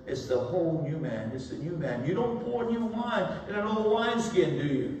said, it's the whole new man. It's the new man. You don't pour new wine in an old wineskin, do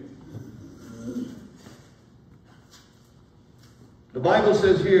you? The Bible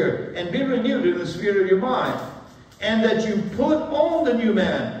says here, and be renewed in the spirit of your mind, and that you put on the new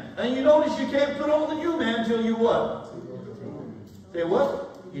man. And you notice you can't put on the new man until you what? Say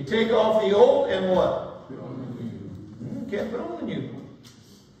what? You take off the old and what? You can't put on the new.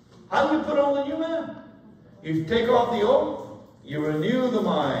 How do you put on the new man? You take off the old, you renew the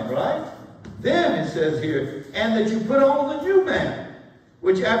mind, right? Then it says here, and that you put on the new man,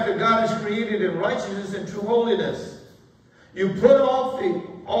 which after God is created in righteousness and true holiness. You put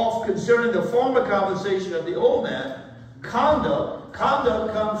off concerning the former conversation of the old man, conduct.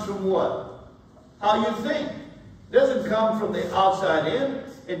 Conduct comes from what? How you think. It doesn't come from the outside in.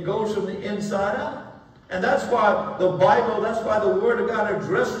 It goes from the inside out. And that's why the Bible, that's why the Word of God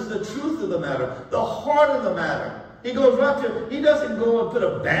addresses the truth of the matter, the heart of the matter. He goes right to, he doesn't go and put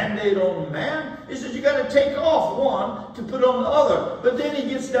a Band-Aid on man. He says you got to take off one to put on the other. But then he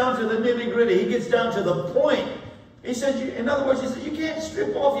gets down to the nitty-gritty. He gets down to the point. He says, in other words, he says, you can't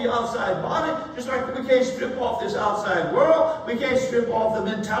strip off your outside body, just like we can't strip off this outside world. We can't strip off the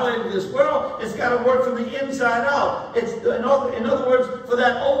mentality of this world. It's got to work from the inside out. It's, in other words, for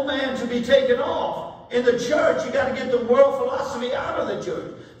that old man to be taken off. In the church, you got to get the world philosophy out of the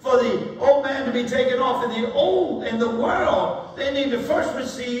church. For the old man to be taken off in the world, they need to first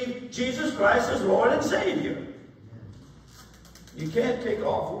receive Jesus Christ as Lord and Savior. You can't take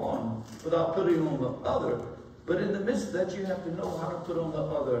off one without putting on the other. But in the midst of that, you have to know how to put on the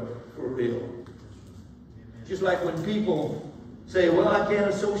other for real. Just like when people say, well, I can't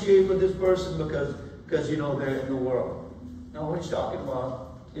associate with this person because you know, they're in the world. No, what he's talking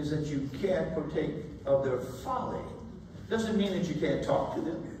about is that you can't partake of their folly. Doesn't mean that you can't talk to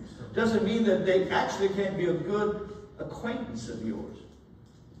them. Doesn't mean that they actually can't be a good acquaintance of yours.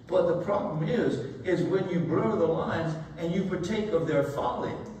 But the problem is when you blur the lines and you partake of their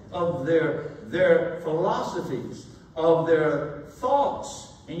folly, of their philosophies, of their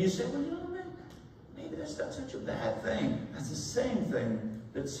thoughts, and you say, well, you know, maybe that's not such a bad thing. That's the same thing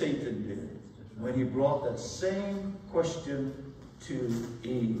that Satan did when he brought that same question to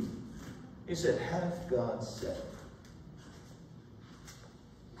Eve. He said, hath God said?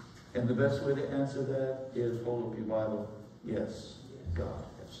 And the best way to answer that is, hold up your Bible, yes, God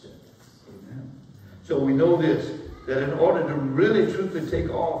has said. Amen. So we know this, that in order to really truthfully take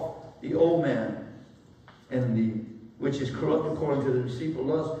off the old man, which is corrupt according to the deceitful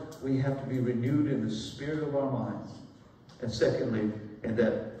lust, we have to be renewed in the spirit of our minds. And secondly, and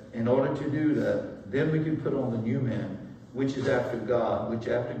that in order to do that, then we can put on the new man, which is after God, which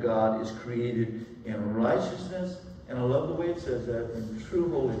after God is created in righteousness, and I love the way it says that, in true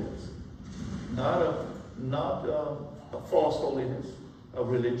holiness. Not a false holiness of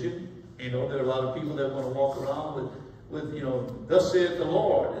religion. You know, there are a lot of people that want to walk around with you know, thus saith the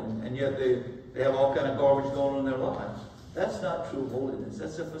Lord, and yet they have all kind of garbage going on in their lives. That's not true holiness.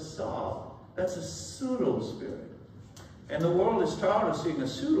 That's a facade. That's a pseudo-spirit. And the world is tired of seeing a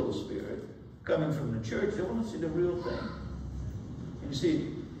pseudo-spirit coming from the church. They want to see the real thing. And you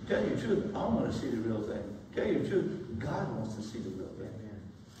see, tell you the truth, I want to see the real thing. Tell you the truth, God wants to see the real thing.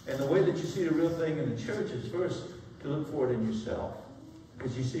 And the way that you see the real thing in the church is first to look for it in yourself.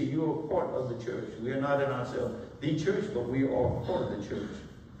 Because you see, you are part of the church. We are not in ourselves the church, but we are part of the church.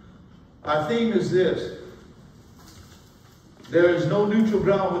 Our theme is this. There is no neutral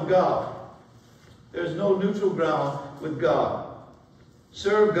ground with God. There is no neutral ground with God.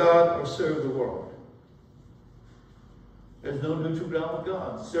 Serve God or serve the world. There's no neutral ground with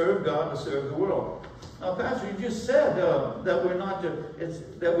God. Serve God or serve the world. Now, Pastor, you just said that we're not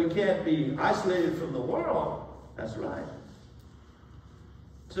that we can't be isolated from the world. That's right.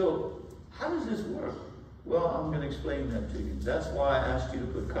 So, how does this work? Well, I'm going to explain that to you. That's why I asked you to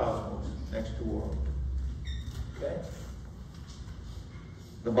put cosmos next to world. Okay?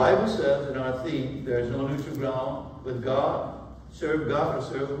 The Bible says in our theme, there is no neutral ground with God. Serve God or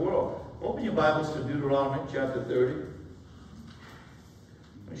serve the world. Open your Bibles to Deuteronomy chapter 30.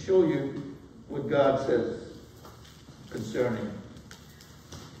 I'll show you what God says concerning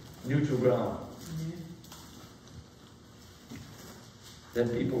neutral ground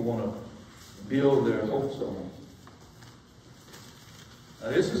that people want to build their hopes on. Now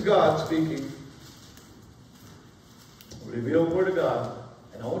this is God speaking. Revealed Word of God.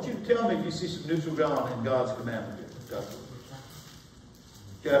 And I want you to tell me if you see some neutral ground in God's commandment here.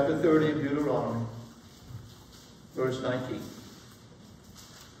 Chapter 30 of Deuteronomy, verse 19.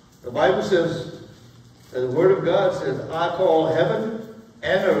 The Bible says, the Word of God says, I call heaven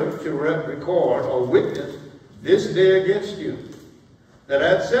and earth to record or witness this day against you, that I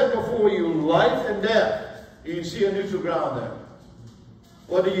have set before you life and death. Do you see a neutral ground there?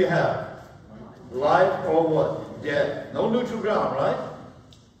 What do you have? Life or what? Death. No neutral ground, right?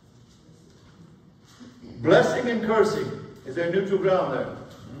 Blessing and cursing. Is there neutral ground there?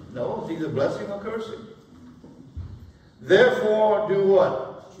 No, it's either blessing or cursing. Therefore, do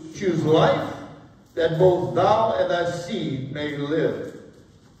what? Choose life, that both thou and thy seed may live.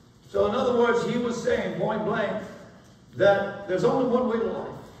 So in other words, he was saying, point blank, that there's only one way to life.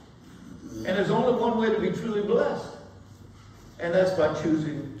 And there's only one way to be truly blessed. And that's by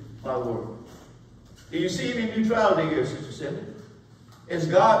choosing my word. Do you see any neutrality here, Sister Cindy? Is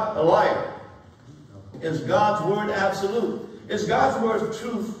God a liar? Is God's word absolute? Is God's word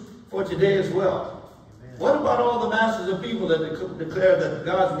truth for today as well? Amen. What about all the masses of people that declare that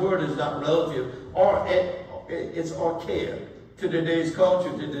God's word is not relative or it's archaic to today's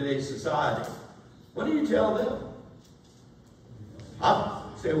culture, to today's society? What do you tell them?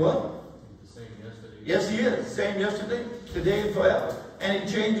 Say what? Same yesterday. Yes, he is. Same yesterday, today, and forever. And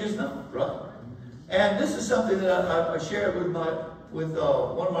he changes not, right? And this is something that I shared with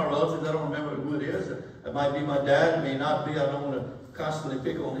one of my relatives. I don't remember who it is. It might be my dad. It may not be. I don't want to constantly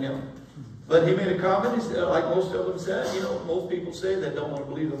pick on him. But he made a comment. He said, like most of them said, you know, most people say they don't want to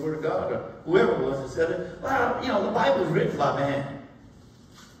believe the word of God, or whoever it was that said it. Well, you know, the Bible is written by man.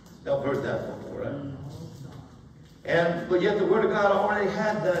 Y'all heard that before, right? But yet the word of God already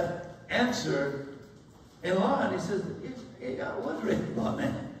had that answer in line. He says, it was written by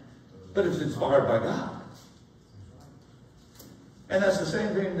man, but it's inspired by God. And that's the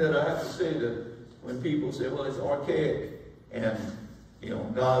same thing that I have to say that when people say, well, it's archaic, and, you know,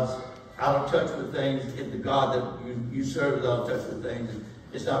 God's out of touch with things, the God that you serve is out of touch with things, and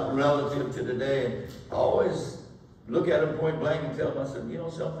it's not relative to today. And I always look at him point blank and tell him, I said, you know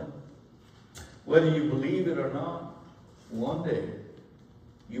something? Whether you believe it or not, one day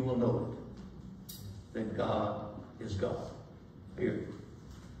you will know it, that God is God. Period.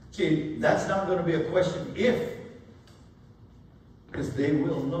 See, that's not going to be a question if, because they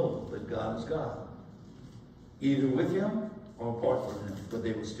will know that God is God. Either with him or apart from him. But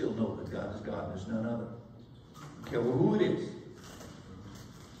they will still know that God is God. There's none other. I don't care who it is.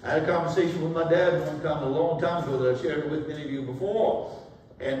 I had a conversation with my dad one time, a long time ago, that I shared with many of you before.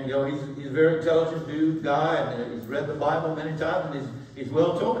 And, you know, he's a very intelligent dude, guy, and he's read the Bible many times, and he's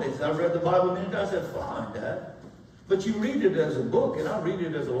well told. He said, I've read the Bible many times. I said, fine, Dad. But you read it as a book, and I read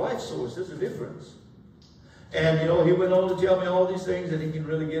it as a life source. There's a difference. And, you know, he went on to tell me all these things, and he can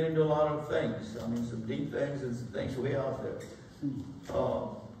really get into a lot of things. I mean, some deep things and some things way out there.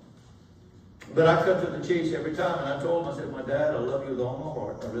 But I cut to the chase every time, and I told him, I said, my dad, I love you with all my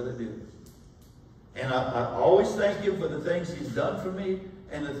heart. I really do. And I always thank him for the things he's done for me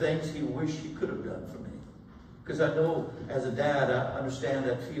and the things he wished he could have done for me. Because I know, as a dad, I understand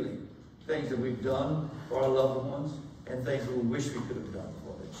that feeling. Things that we've done for our loved ones and things that we wish we could have done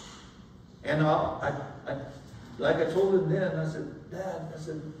for them. And like I told him then, I said, Dad, I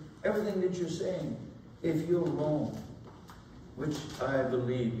said, everything that you're saying, if you're wrong, which I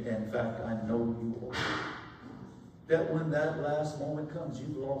believe, in fact, I know you are, that when that last moment comes,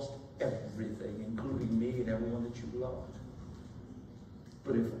 you've lost everything, including me and everyone that you loved.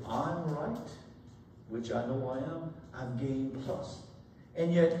 But if I'm right, which I know I am, I've gained plus.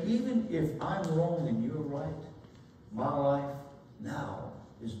 And yet, even if I'm wrong and you're right, my life now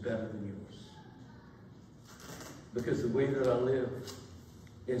is better than yours. Because the way that I live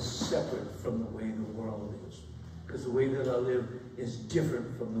is separate from the way the world is. Because the way that I live is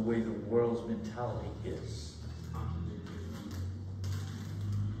different from the way the world's mentality is.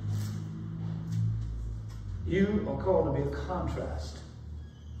 You are called to be a contrast.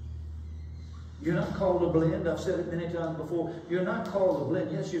 You're not called to blend. I've said it many times before. You're not called to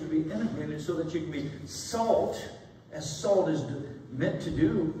blend. Yes, you're to be integrated so that you can be salt, as salt is meant to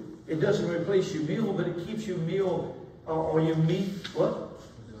do. It doesn't replace your meal, but it keeps your meal or your meat, what?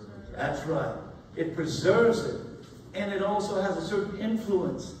 That's right. It preserves it. And it also has a certain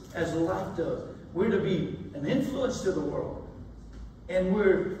influence, as light does. We're to be an influence to the world. And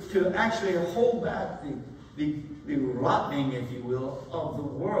we're to actually hold back the rotting, if you will, of the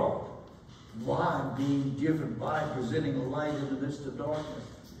world. By being different, by presenting a light in the midst of darkness.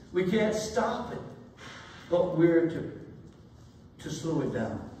 We can't stop it, but we're to slow it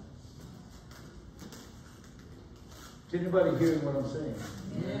down. Is anybody hearing what I'm saying?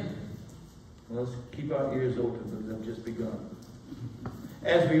 Yeah. Well, let's keep our ears open because I've just begun.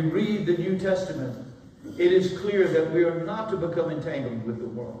 As we read the New Testament, it is clear that we are not to become entangled with the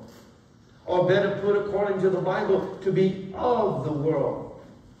world. Or better put, according to the Bible, to be of the world.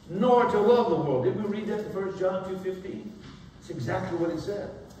 Nor to love the world. Didn't we read that in 1 John 2:15? It's exactly what it said.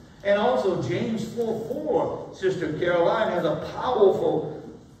 And also James 4:4, Sister Caroline, has a powerful,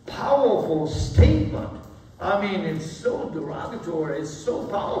 powerful statement. I mean, it's so derogatory. It's so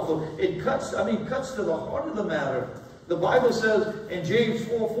powerful. It cuts to the heart of the matter. The Bible says in James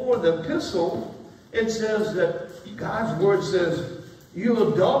 4:4, the epistle, it says that God's word says,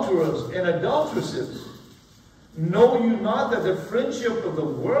 you adulterers and adulteresses, know you not that the friendship of the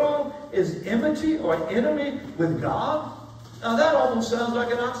world is enmity or enemy with God? Now that almost sounds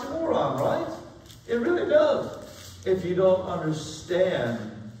like an oxymoron, right? It really does. If you don't understand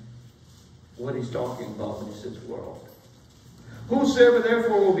what he's talking about when he says world. Whosoever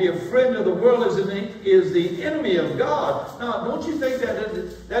therefore will be a friend of the world is the enemy of God. Now, don't you think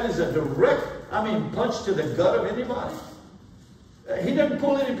that is a direct, punch to the gut of anybody? He doesn't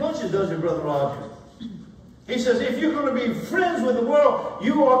pull any punches, does he, Brother Roger? He says, if you're going to be friends with the world,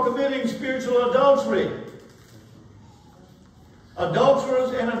 you are committing spiritual adultery.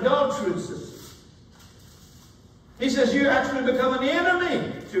 Adulterers and adulteresses. He says, you actually become an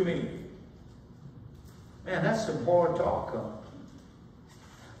enemy to me. Man, that's some hard talk, huh?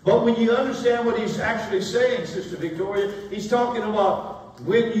 But when you understand what he's actually saying, Sister Victoria, he's talking about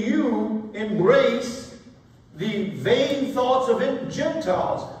when you embrace the vain thoughts of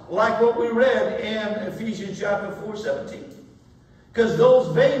Gentiles, like what we read in Ephesians chapter 4:17. Because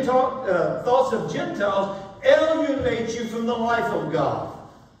those vain thoughts of Gentiles alienate you from the life of God.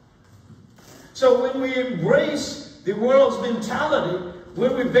 So when we embrace the world's mentality,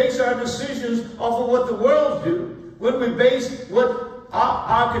 when we base our decisions off of what the world do, when we base what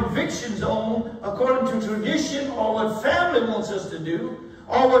our convictions on according to tradition or what family wants us to do,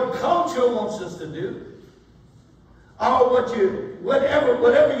 or what culture wants us to do, or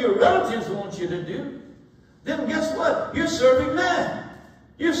whatever your relatives want you to do, then guess what? You're serving man.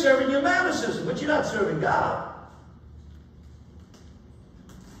 You're serving your manner system, but you're not serving God.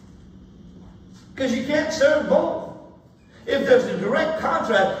 Because you can't serve both. If there's a direct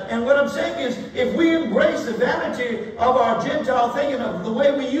contrast, and what I'm saying is, if we embrace the vanity of our Gentile thinking, of the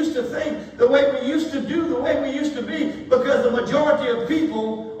way we used to think, the way we used to do, the way we used to be, because the majority of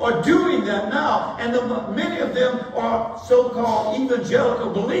people are doing that now, and many of them are so-called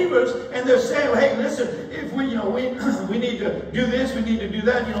evangelical believers, and they're saying, hey, listen, if we need to do this, we need to do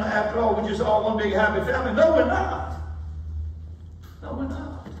that, after all, we're just all one big happy family. No, we're not. No, we're not.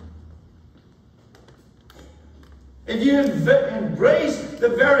 If you embrace the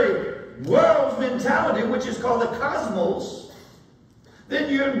very world's mentality, which is called the cosmos,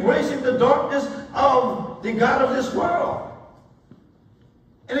 then you're embracing the darkness of the God of this world.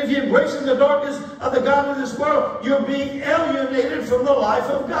 And if you're embracing the darkness of the God of this world, you're being alienated from the life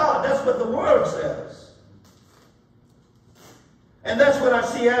of God. That's what the Word says. And that's what I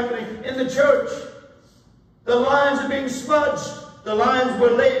see happening in the church. The lines are being smudged. The lines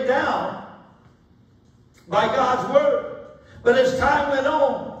were laid down by God's word. But as time went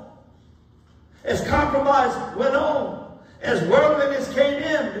on, as compromise went on, as worldliness came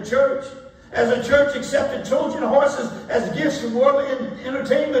in the church, as the church accepted Trojan horses as gifts from worldly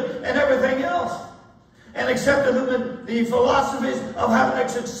entertainment and everything else, and accepted the philosophies of having a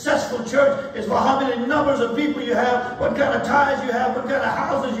successful church is for how many numbers of people you have, what kind of ties you have, what kind of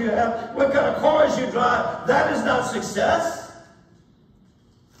houses you have, what kind of cars you drive. That is not success,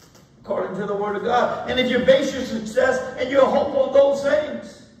 according to the Word of God. And if you base your success and your hope on those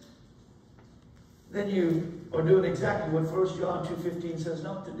things, then you are doing exactly what 1 John 2:15 says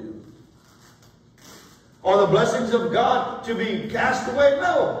not to do. Are the blessings of God to be cast away?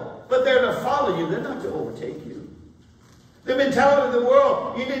 No. But they're to follow you. They're not to overtake you. The mentality of the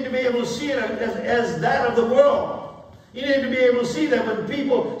world, you need to be able to see it as that of the world. You need to be able to see that when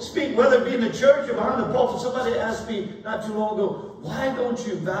people speak, whether it be in the church or behind the pulpit. Somebody asked me not too long ago, why don't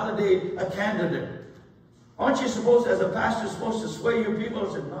you validate a candidate? Aren't you supposed, as a pastor, supposed to sway your people?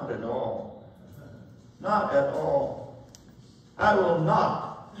 I said, not at all. Not at all. I will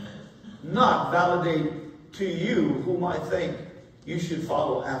not validate to you whom I think you should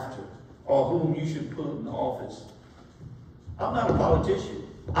follow after, or whom you should put in office. I'm not a politician.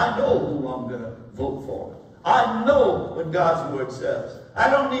 I know who I'm going to vote for. I know what God's word says. I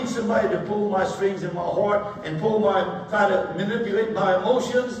don't need somebody to pull my strings in my heart and try to manipulate my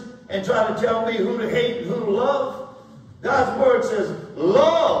emotions and try to tell me who to hate and who to love. God's word says,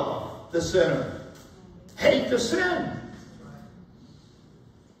 love the sinner. Hate the sin.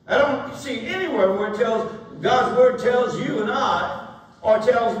 I don't see anywhere where it tells, God's word tells you and I, or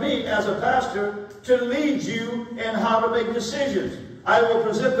tells me as a pastor, to lead you in how to make decisions. I will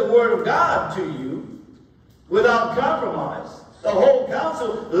present the word of God to you without compromise. The whole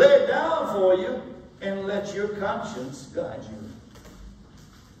counsel laid down for you, and let your conscience guide you.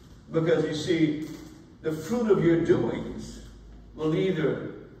 Because you see, the fruit of your doings will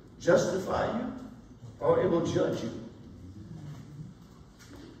either justify you or it will judge you.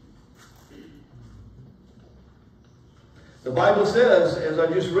 The Bible says, as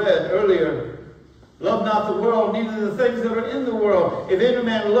I just read earlier, love not the world, neither the things that are in the world. If any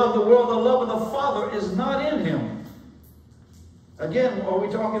man love the world, the love of the Father is not in him. Again, are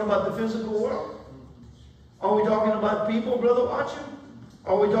we talking about the physical world? Are we talking about people, Brother Watcher?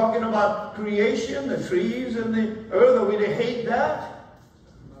 Are we talking about creation, the trees and the earth? Are we to hate that?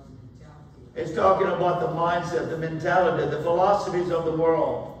 It's talking about the mindset, the mentality, the philosophies of the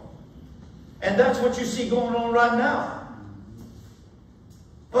world. And that's what you see going on right now.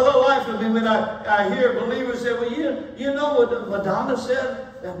 For the life of me, when I hear believers say, well, you know what Madonna said?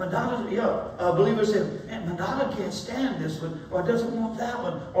 Believers said, man, Madonna can't stand this one, or doesn't want that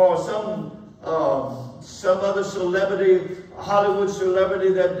one, or some other celebrity, Hollywood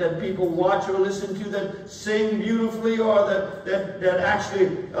celebrity that people watch or listen to that sing beautifully, or that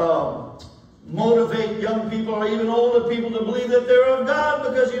actually motivate young people or even older people to believe that they're of God,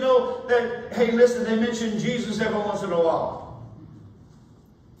 because you know that, hey, listen, they mention Jesus every once in a while.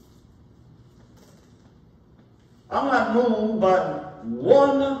 I'm not moved by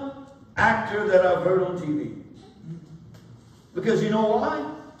one actor that I've heard on TV. Because you know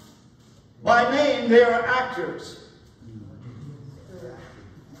why? By name, they are actors.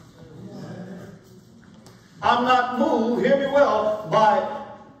 I'm not moved, hear me well, by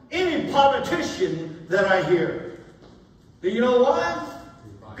any politician that I hear. Do you know why?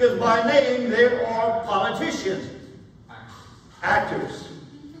 Because by name, they are politicians. Actors.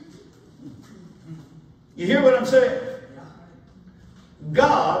 You hear what I'm saying?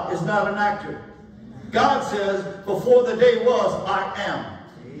 God is not an actor. God says, before the day was, I am.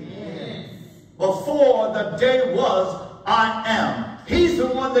 Amen. Before the day was, I am. He's the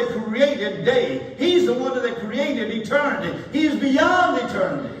one that created day. He's the one that created eternity. He's beyond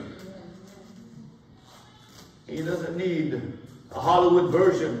eternity. He doesn't need a Hollywood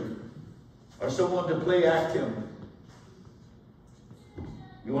version or someone to play act him.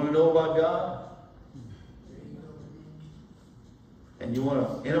 You want to know about God? And you want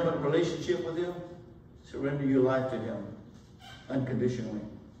an intimate relationship with Him? Surrender your life to Him unconditionally.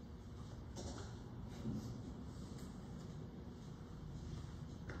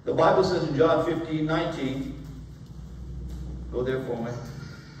 The Bible says in John 15:19, go there for me.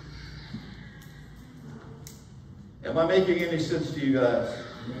 Am I making any sense to you guys?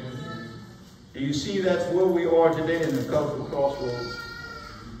 Do you see that's where we are today in the cultural crossroads?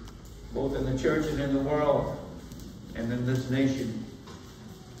 Both in the church and in the world and in this nation.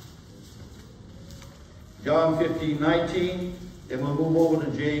 John 15:19, then we'll move over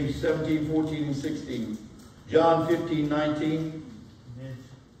to James 17:14 and 16. John 15:19.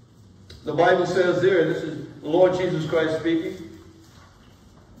 The Bible says there, this is the Lord Jesus Christ speaking.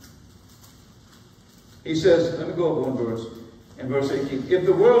 He says, let me go up one verse. In verse 18, if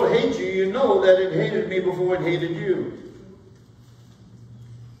the world hates you, you know that it hated me before it hated you.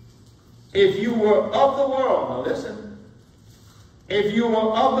 If you were of the world, now listen, if you were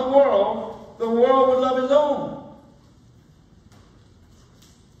of the world would love his own.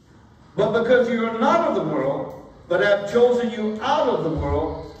 But because you are not of the world, but have chosen you out of the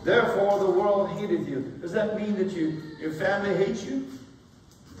world, therefore the world hated you. Does that mean that your family hates you?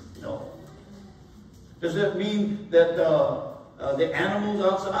 No. Does that mean that the animals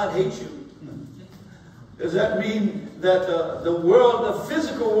outside hate you? Does that mean that the world, the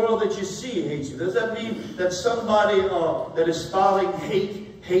physical world that you see hates you? Does that mean that somebody that is spouting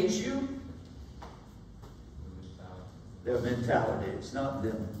hate hates you? Their mentality. It's not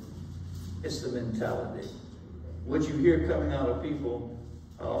them. It's the mentality. What you hear coming out of people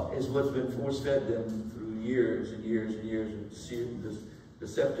is what's been force-fed them through years and years and years of this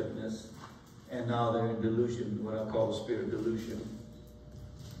deceptiveness. And now they're in delusion, what I call the spirit of delusion.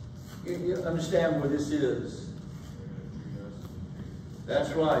 You understand where this is.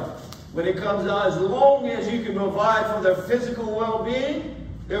 That's right. When it comes out, as long as you can provide for their physical well-being,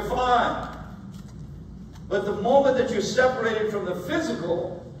 they're fine. But the moment that you're separated from the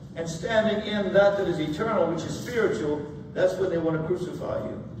physical and standing in that is eternal, which is spiritual, that's when they want to crucify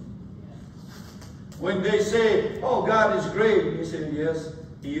you. When they say, oh, God is great, and you say, yes,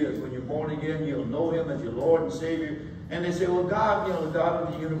 He is. When you're born again, you'll know Him as your Lord and Savior. And they say, well, God, you know, the God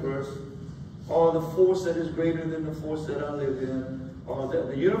of the universe, or the force that is greater than the force that I live in, or that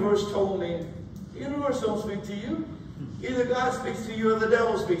the universe told me. The universe don't speak to you. Either God speaks to you or the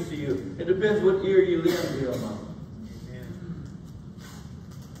devil speaks to you. It depends what ear you listen to or not.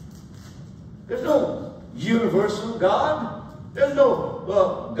 There's no universal God. There's no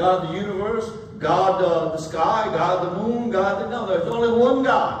God the universe, God the sky, God the moon, God the... No, there's only one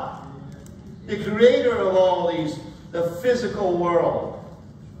God. The creator of all these, the physical world.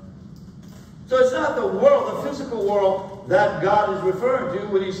 So it's not the world, the physical world, world that God is referring to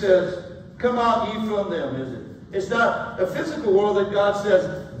when he says, come out ye from them, is it? It's not a physical world that God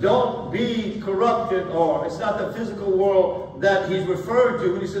says, don't be corrupted, or it's not the physical world that he's referring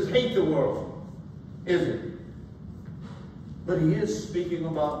to when he says, hate the world, is it? But he is speaking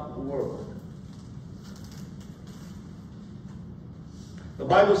about the world. The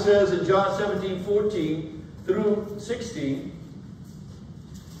Bible says in John 17:14 through 16,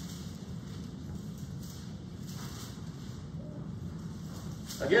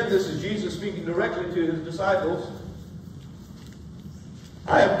 again, this is Jesus speaking directly to his disciples.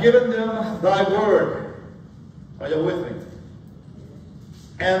 I have given them thy word. Are you with me?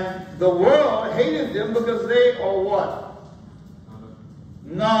 And the world hated them because they are what?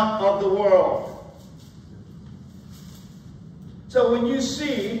 Not of the world. So when you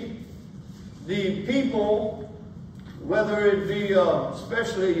see the people, whether it be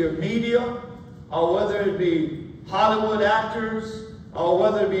especially your media, or whether it be Hollywood actors, or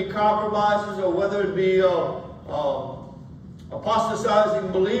whether it be compromisers, or whether it be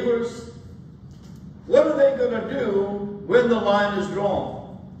apostatizing believers, what are they going to do when the line is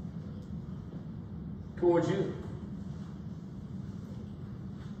drawn towards you?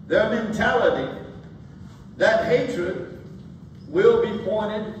 Their mentality, that hatred, will be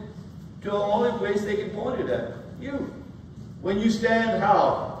pointed to the only place they can point it at, you. When you stand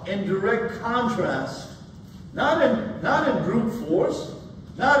how? In direct contrast, not in brute force,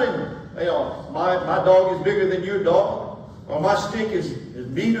 not in, my dog is bigger than your dog, or my stick is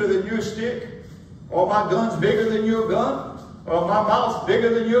meaner than your stick, or my gun's bigger than your gun, or my mouth's bigger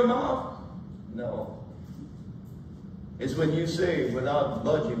than your mouth. No. It's when you say, without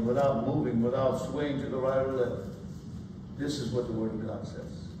budging, without moving, without swaying to the right or left, this is what the Word of God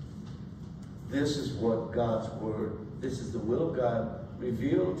says. This is what God's Word, this is the will of God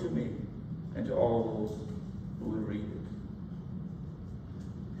revealed to me and to all those who will read it.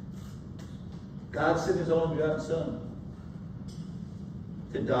 God sent his only begotten Son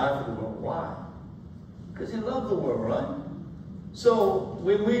to die for the world. Why? Because he loved the world, right? So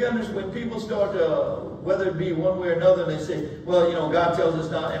when we understand, when people start whether it be one way or another, and they say, well, God tells us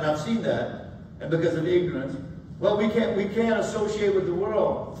not, and I've seen that, and because of ignorance, well, we can't associate with the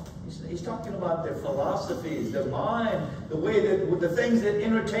world. He's talking about their philosophies, their mind, the way that, the things that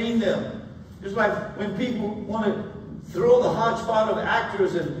entertain them. Just like when people want to throw the hodgepodge of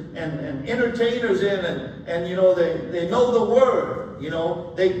actors and entertainers in, and they know the word. Many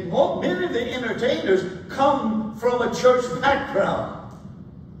of the entertainers come from a church background.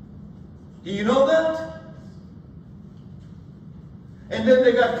 Do you know that? And then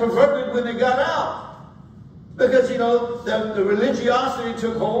they got perverted when they got out. Because, the religiosity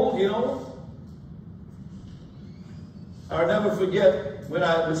took hold, I'll never forget when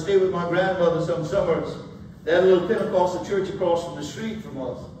I would stay with my grandmother some summers. They had a little Pentecostal church across from the street from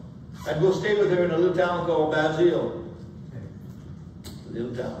us. I'd go stay with her in a little town called Basile. A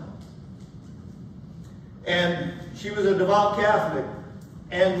little town. And she was a devout Catholic.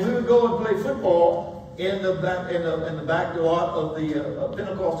 And we would go and play football in the back lot of the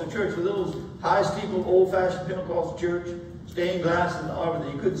Pentecostal church, a little high steeple, old-fashioned Pentecostal church, stained glass and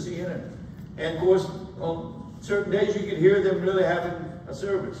everything. You couldn't see in it. And of course, on certain days you could hear them really having a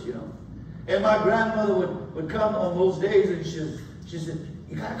service, And my grandmother would come on those days, and she said,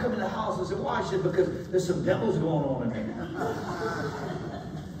 you got to come in the house. I said, why? She said, because there's some devils going on in there.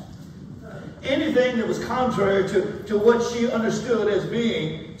 Anything that was contrary to what she understood as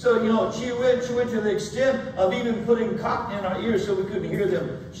being. So, she went to the extent of even putting cotton in our ears so we couldn't hear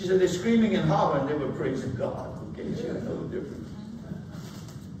them. She said, they're screaming and hollering. They were praising God. Okay, she had no difference.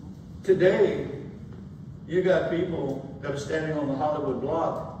 Today, you got people that are standing on the Hollywood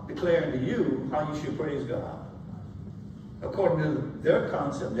block declaring to you how you should praise God. According to their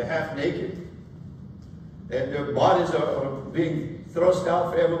concept, they're half naked. And their bodies are being thrust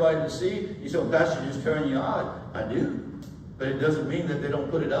out for everybody to see. You say, well, Pastor, just turn your eye. I do. But it doesn't mean that they don't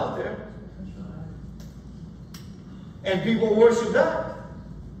put it out there. And people worship that.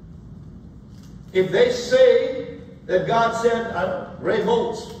 If they say that God said, Ray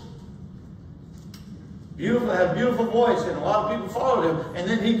Holtz, had a beautiful voice, and a lot of people followed him. And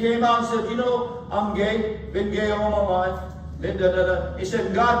then he came out and said, I'm gay, been gay all my life. He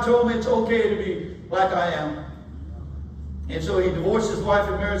said, God told me it's okay to be like I am. And so he divorced his wife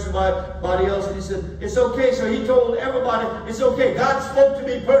and married somebody else, and he said, it's okay. So he told everybody, it's okay. God spoke to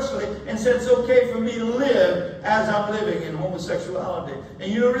me personally and said it's okay for me to live as I'm living in homosexuality.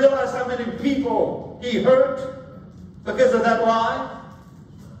 And you realize how many people he hurt because of that lie?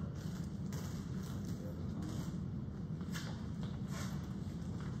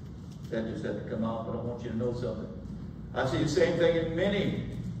 That just had to come out, but I want you to know something. I see the same thing in many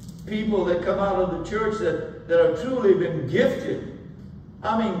people that come out of the church that have truly been gifted.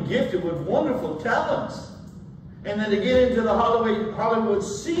 I mean, gifted with wonderful talents. And then they get into the Hollywood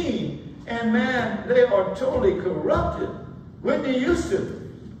scene, and man, they are totally corrupted. Whitney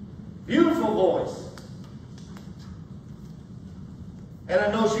Houston, beautiful voice. And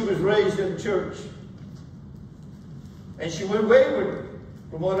I know she was raised in church. And she went wayward.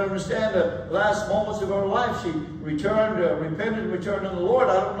 From what I understand, the last moments of her life, she repented and returned to the Lord.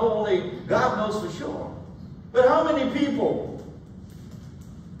 I don't know, only God knows for sure. But how many people,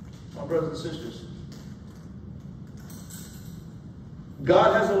 my brothers and sisters,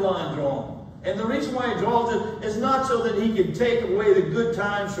 God has a line drawn. And the reason why he draws it is not so that he can take away the good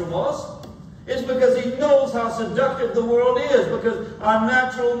times from us. It's because he knows how seductive the world is. Because our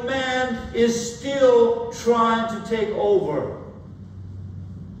natural man is still trying to take over.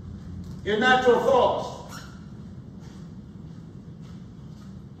 Your natural thoughts.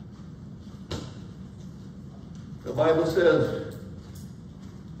 The Bible says,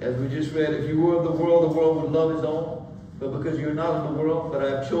 as we just read, if you were of the world would love his own. But because you're not of the world, but I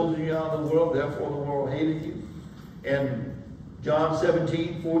have chosen you out of the world, therefore the world hated you. And John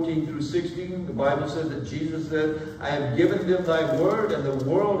 17, 14 through 16, the Bible says that Jesus said, I have given them thy word, and the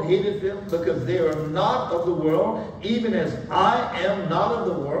world hated them, because they are not of the world, even as I am not of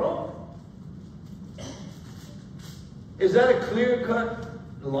the world. Is that a clear-cut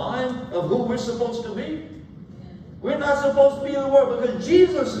line of who we're supposed to be? We're not supposed to be of the world, because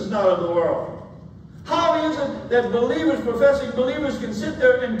Jesus is not of the world. How is it that believers, professing believers, can sit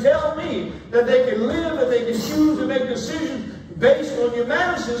there and tell me that they can live, that they can choose to make decisions based on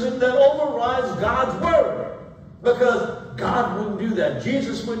humanicism that overrides God's word? Because God wouldn't do that.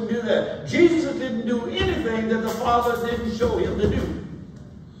 Jesus wouldn't do that. Jesus didn't do anything that the Father didn't show him to do.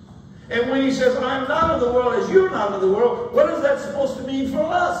 And when he says, I'm not of the world as you're not of the world, what is that supposed to mean for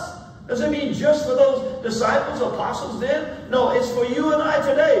us? Does it mean just for those disciples, apostles then? No, it's for you and I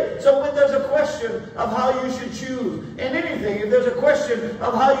today. So when there's a question of how you should choose in anything, if there's a question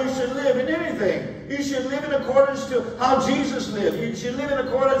of how you should live in anything, you should live in accordance to how Jesus lived. You should live in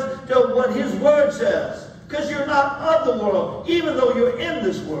accordance to what his word says. Because you're not of the world, even though you're in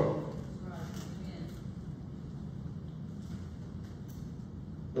this world.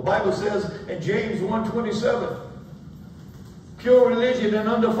 The Bible says in James 1:27, pure religion and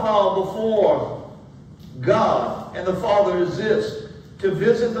undefiled before God and the Father is this, to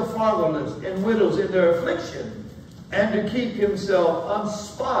visit the fatherless and widows in their affliction, and to keep himself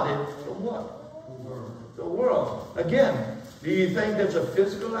unspotted from what? The world. Again, do you think that's a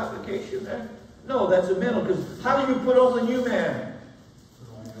physical application there? No, that's a mental. Because how do you put on the new man?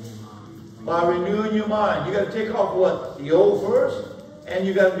 By renewing your mind. You got to take off what? The old first. And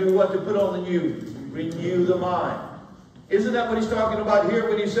you got to do what to put on the new? Renew the mind. Isn't that what he's talking about here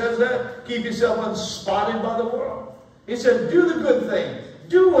when he says that? Keep yourself unspotted by the world. He said, do the good things.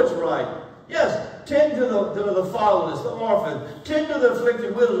 Do what's right. Yes, tend to the fatherless, the orphan. Tend to the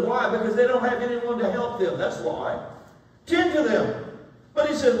afflicted widows. Why? Because they don't have anyone to help them. That's why. Tend to them. But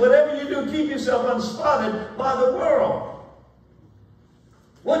he says, whatever you do, keep yourself unspotted by the world.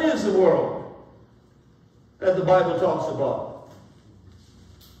 What is the world that the Bible talks about?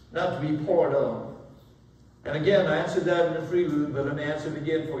 Not to be part of. And again, I answered that in the prelude, but let me answer it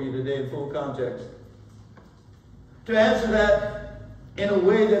again for you today in full context. To answer that in a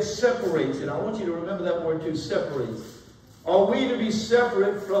way that separates, and I want you to remember that word too, separates. Are we to be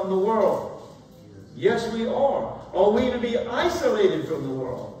separate from the world? Yes, we are. Are we to be isolated from the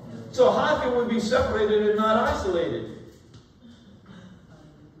world? So how can we be separated and not isolated?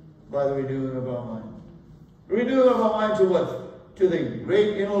 By the renewing of our mind. Renewing of our mind to what? To the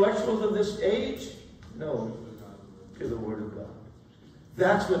great intellectuals of this age? No, to the Word of God.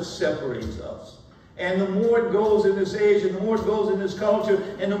 That's what separates us. And the more it goes in this age, and the more it goes in this culture,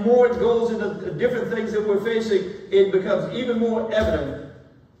 and the more it goes into the different things that we're facing, it becomes even more evident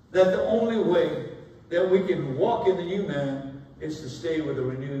that the only way that we can walk in the new man is to stay with a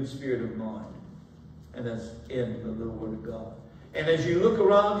renewed spirit of mind. And that's in the Word of God. And as you look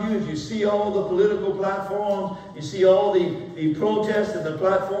around you, as you see all the political platforms, you see all the protests and the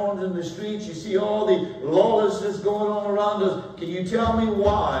platforms in the streets, you see all the lawlessness going on around us, can you tell me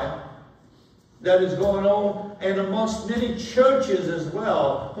why that is going on? And amongst many churches as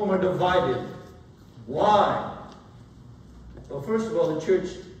well, whom are divided. Why? Well, first of all, the church,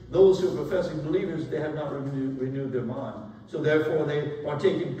 those who are professing believers, they have not renewed their mind. So therefore, they are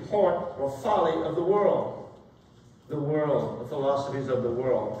taking part or folly of the world. The world, the philosophies of the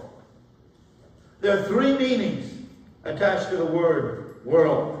world. There are three meanings attached to the word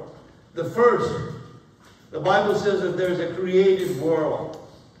world. The first The Bible says that there's a created world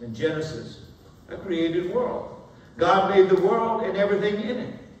in Genesis, a created world. God made the world and everything in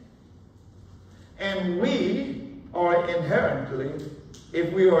it. And we are inherently,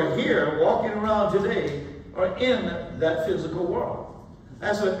 if we are here walking around today, are in that physical world.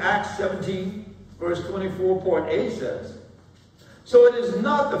 That's what Acts 17, verse 24, part A says. So it is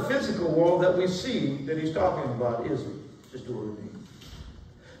not the physical world that we see that he's talking about, is it? Just what it means.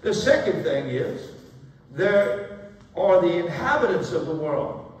 The second thing is, there are the inhabitants of the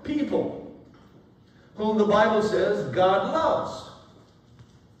world, people, whom the Bible says God loves.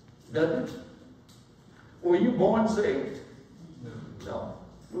 Doesn't it? Were you born saved? No,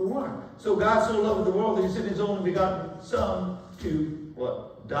 we weren't. So God so loved the world that he sent his only begotten Son to,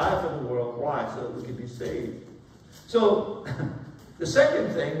 what? Die for the world. Why? So that we could be saved. So, the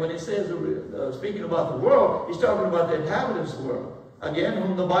second thing, when it says, speaking about the world, he's talking about the inhabitants of the world. Again,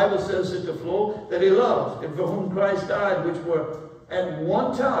 whom the Bible says, Sister Flo, that he loves, and for whom Christ died, which were at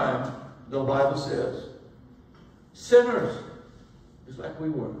one time, the Bible says, sinners, just like we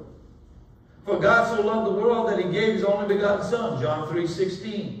were. For God so loved the world that he gave his only begotten Son, John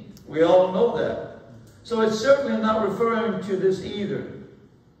 3:16. We all know that. So it's certainly not referring to this either.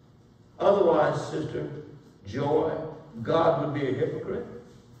 Otherwise, Sister Joy, God would be a hypocrite.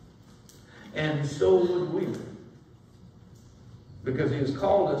 And so would we. Because he has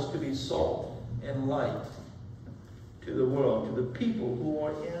called us to be salt and light to the world, to the people who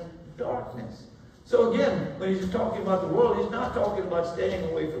are in darkness. So again, when he's talking about the world, he's not talking about staying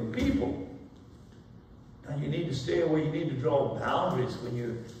away from people. And you need to stay away, you need to draw boundaries when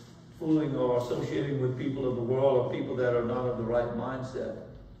you're fooling or associating with people of the world or people that are not of the right mindset,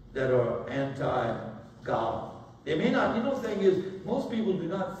 that are anti-God. They may not, you know, the thing is, most people do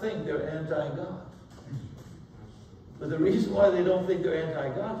not think they're anti-God. But the reason why they don't think they're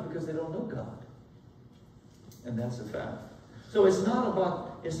anti-God is because they don't know God. And that's a fact. So it's not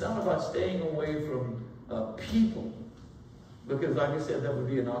about staying away from people. Because like I said, that would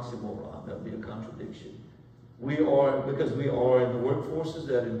be an oxymoron. That would be a contradiction. Because we are in the workforces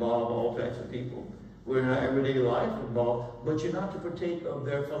that involve all types of people. We're in our everyday life involved. But you're not to partake of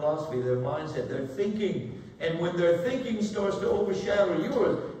their philosophy, their mindset, their thinking. And when their thinking starts to overshadow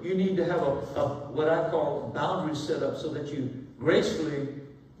yours, you need to have what I call boundaries set up so that you gracefully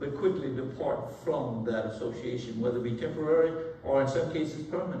but quickly depart from that association, whether it be temporary or in some cases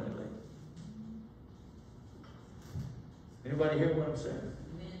permanently. Anybody hear what I'm saying?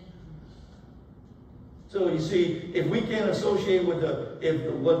 So you see, if we can't associate with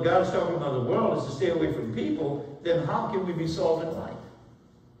what God is talking about the world is to stay away from people, then how can we be salt and light?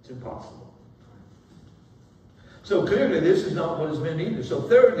 It's impossible. So clearly this is not what is meant either. So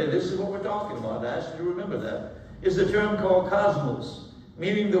thirdly, this is what we're talking about. I ask you to remember that. Is the term called cosmos,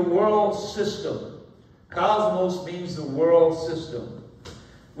 meaning the world system. Cosmos means the world system,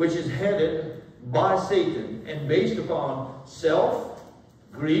 which is headed by Satan and based upon self,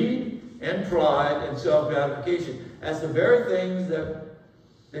 greed, and pride and self-gratification. That's the very things that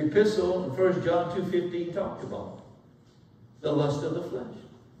the epistle in 1 John 2:15 talked about. The lust of the flesh.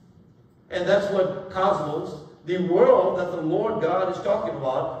 And that's what cosmos, the world that the Lord God is talking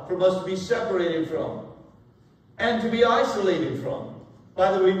about, for us to be separated from and to be isolated from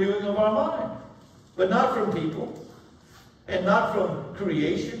by the renewing of our mind. But not from people and not from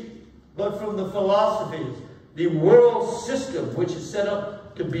creation, but from the philosophies, the world system which is set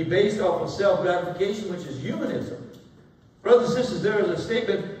up to be based off of self-gratification, which is humanism. Brothers and sisters, there is a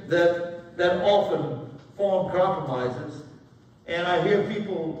statement that often form compromises, and I hear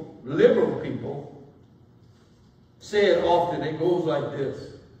people, liberal people, say it often. It goes like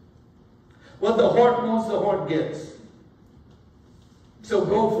this: what the heart wants, the heart gets. So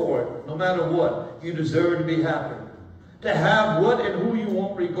go for it, no matter what. You deserve to be happy, to have what and who you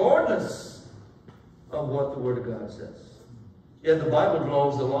want, regardless of what the Word of God says. Yet the Bible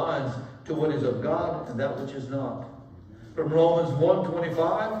draws the lines to what is of God and that which is not. From Romans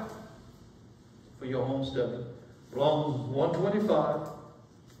 1:25, for your home study, Romans 1:25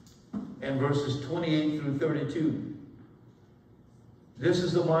 and verses 28 through 32. This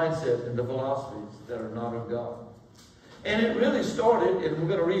is the mindset and the philosophies that are not of God. And it really started, and we're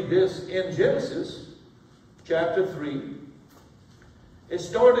going to read this in Genesis chapter 3. It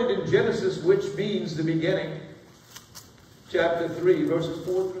started in Genesis, which means the beginning. Chapter 3, verses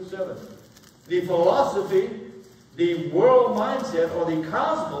 4 through 7. The philosophy, the world mindset, or the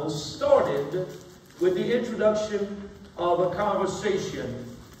cosmos started with the introduction of a conversation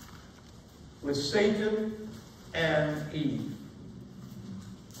with Satan and Eve.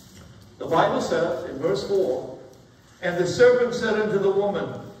 The Bible says in verse 4, and the serpent said unto the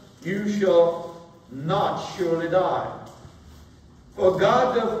woman, you shall not surely die. For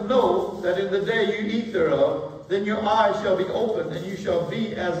God doth know that in the day you eat thereof, then your eyes shall be opened, and you shall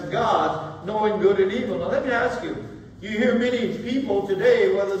be as gods, knowing good and evil. Now let me ask you, you hear many people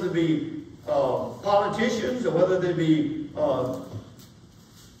today, whether they be politicians, or whether they be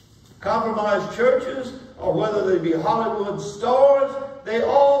compromised churches, or whether they be Hollywood stars, they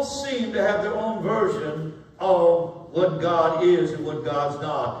all seem to have their own version of what God is and what God's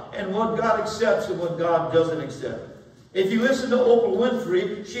not, and what God accepts and what God doesn't accept. If you listen to Oprah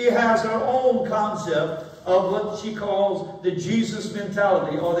Winfrey, she has her own concept of what she calls the Jesus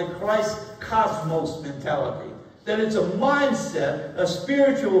mentality, or the Christ cosmos mentality. That it's a mindset, a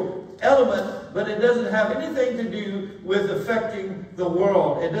spiritual element, but it doesn't have anything to do with affecting the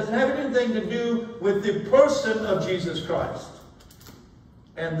world. It doesn't have anything to do with the person of Jesus Christ.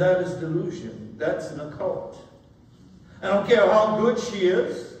 And that is delusion. That's an occult. I don't care how good she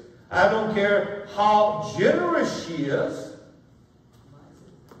is. I don't care how generous she is.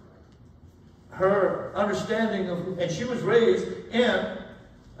 Her understanding of, and she was raised in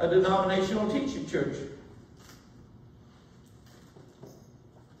a denominational teaching church.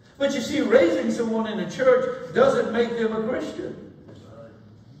 But you see, raising someone in a church doesn't make them a Christian.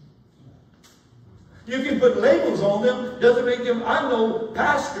 You can put labels on them, doesn't make them. I know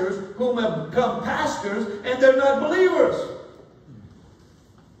pastors whom have become pastors and they're not believers.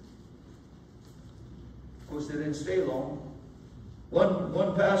 Of course, they didn't stay long.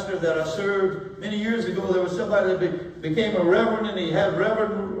 One pastor that I served many years ago, there was somebody that became a reverend, and he had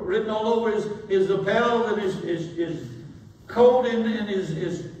reverend written all over his lapel and his coat and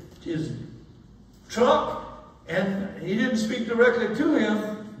his truck, and he didn't speak directly to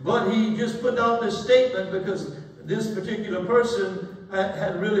him, but he just put out this statement because this particular person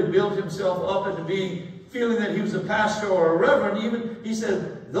had really built himself up into being, feeling that he was a pastor or a reverend. Even he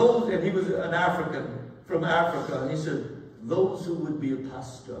said those, and he was an African from Africa, and he said those who would be a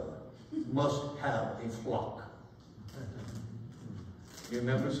pastor must have a flock. You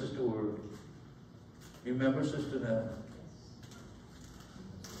remember Sister Word? You remember Sister Nell?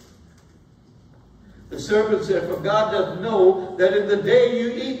 The servant said, for God doth know that in the day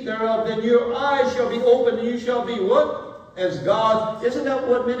you eat thereof, then your eyes shall be opened, and you shall be what? As God. Isn't that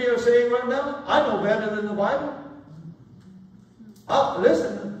what many are saying right now? I know better than the Bible.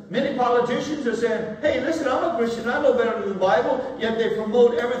 Listen, many politicians are saying, hey, listen, I'm a Christian, I know better than the Bible, yet they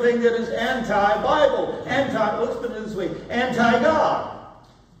promote everything that is anti-Bible, let's put it this way, anti-God.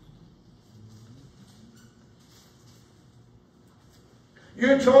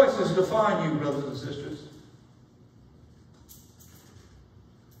 Your choices define you, brothers and sisters.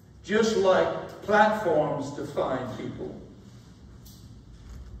 Just like platforms define people.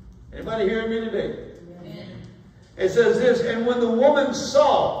 Anybody hearing me today? Amen. It says this, and when the woman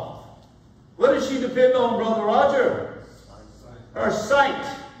saw, what did she depend on, Brother Roger? Her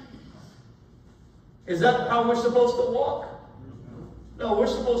sight. Is that how we're supposed to walk? No, we're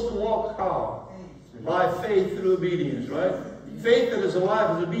supposed to walk how? By faith through obedience, right? Faith that is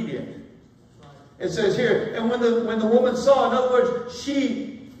alive is obedient. It says here, and when the woman saw, in other words,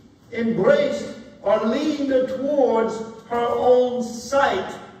 she embraced or leaned towards her own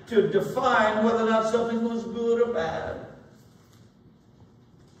sight to define whether or not something was good or bad.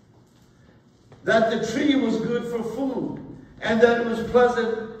 That the tree was good for food, and that it was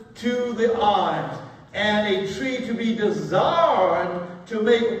pleasant to the eyes, and a tree to be desired to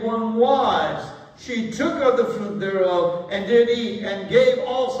make one wise. She took of the fruit thereof, and did eat, and gave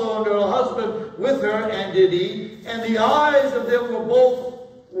also unto her husband with her, and did eat. And the eyes of them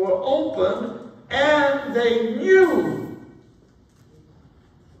were opened, and they knew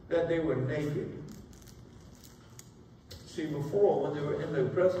that they were naked. See, before, when they were in the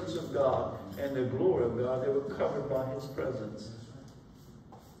presence of God and the glory of God, they were covered by His presence.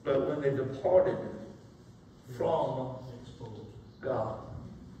 But when they departed from God,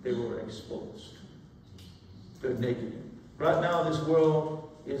 they were exposed. They're naked. Right now, this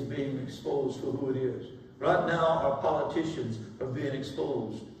world is being exposed for who it is. Right now, our politicians are being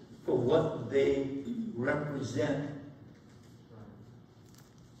exposed for what they represent.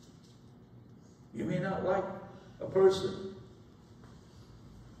 You may not like a person,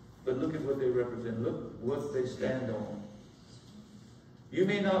 but look at what they represent. Look what they stand on. You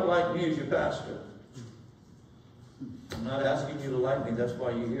may not like me as your pastor. I'm not asking you to like me. That's why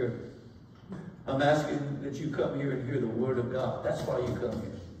you're here. I'm asking that you come here and hear the Word of God. That's why you come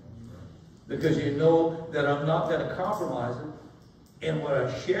here. Because you know that I'm not going to compromise it in what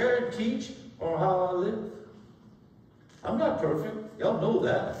I share, teach, or how I live. I'm not perfect. Y'all know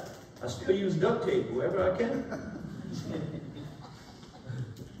that. I still use duct tape wherever I can.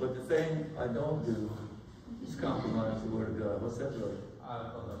 But the thing I don't do is compromise the Word of God. What's that, brother? I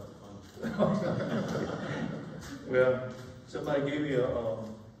thought that was fun. Well, somebody gave me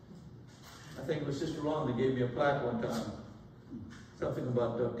I think it was Sister Rhonda gave me a plaque one time. Something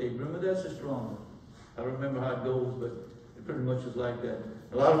about duct tape. Remember that, Sister Rhonda? I don't remember how it goes, but it pretty much is like that.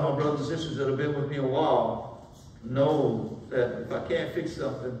 A lot of my brothers and sisters that have been with me a while know that if I can't fix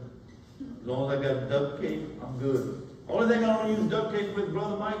something, as long as I got duct tape, I'm good. Only thing I don't use duct tape with,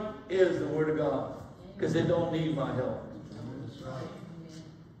 Brother Mike, is the Word of God. Because they don't need my help. That's right.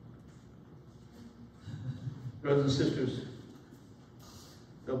 Brothers and sisters,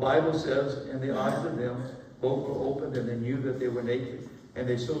 the Bible says, in the eyes of them, both were opened, and they knew that they were naked. And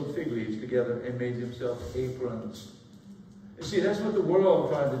they sewed fig leaves together and made themselves aprons. You see, that's what the world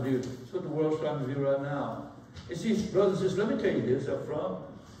is trying to do. That's what the world's trying to do right now. You see, brothers and sisters, let me tell you this up front.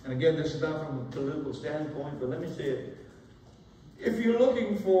 And again, this is not from a political standpoint, but let me say it. If you're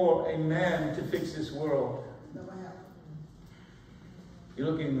looking for a man to fix this world, you're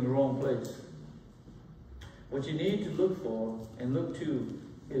looking in the wrong place. What you need to look for and look to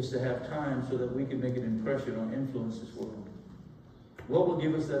is to have time so that we can make an impression or influence this world. What will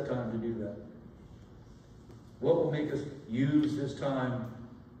give us that time to do that? What will make us use this time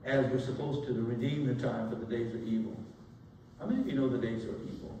as we're supposed to redeem the time for the days of evil? How many of you know the days are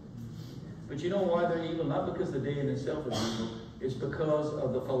evil? But you know why they're evil? Not because the day in itself is evil. It's because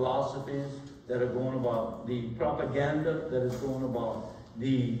of the philosophies that are going about, the propaganda that is going about,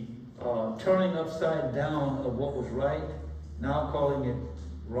 the turning upside down of what was right, now calling it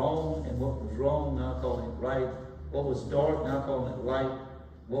wrong, and what was wrong, now calling it right. What was dark, now calling it light.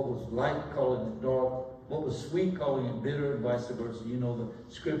 What was light, calling it dark. What was sweet, calling it bitter, and vice versa. You know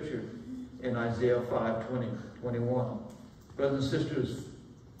the scripture in Isaiah 5:20-21. Brothers and sisters,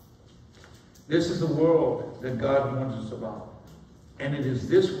 this is the world that God warns us about. And it is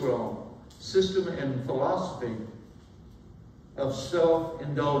this world, system and philosophy of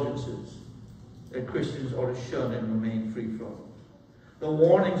self-indulgences that Christians ought to shun and remain free from. The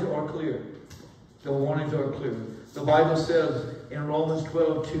warnings are clear. The warnings are clear. The Bible says in Romans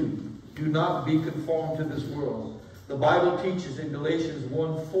 12:2, do not be conformed to this world. The Bible teaches in Galatians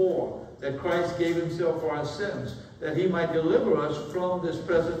 1:4 that Christ gave himself for our sins, that he might deliver us from this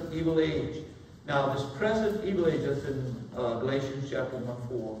present evil age. Now, this present evil age, that's in Galatians chapter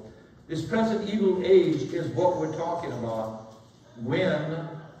 1:4. This present evil age is what we're talking about when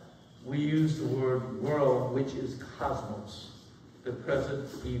we use the word world, which is cosmos. The present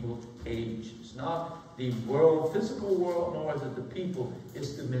evil age. It's not the world, physical world, nor is it the people.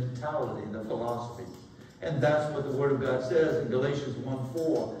 It's the mentality, the philosophy. And that's what the Word of God says in Galatians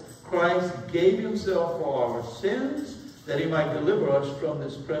 1:4. Christ gave himself for our sins, that he might deliver us from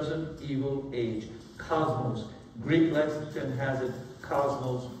this present evil age. Cosmos. Greek lexicon has it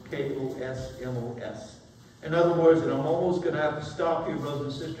cosmos, K-O-S-M-O-S. In other words, and I'm almost going to have to stop here,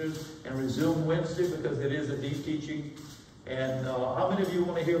 brothers and sisters, and resume Wednesday because it is a deep teaching. And how many of you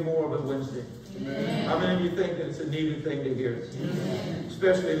want to hear more of it Wednesday? Amen. How many of you think that it's a needed thing to hear? Amen.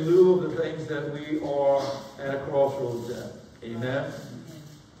 Especially in lieu of the things that we are at a crossroads at. Amen. Amen.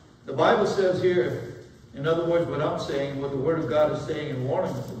 The Bible says here, in other words, what I'm saying, what the Word of God is saying and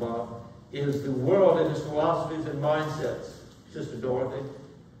warning us about, is the world and its philosophies and mindsets. Sister Dorothy.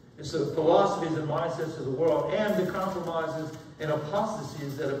 It's the philosophies and mindsets of the world and the compromises and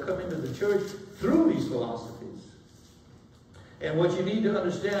apostasies that have come into the church through these philosophies. And what you need to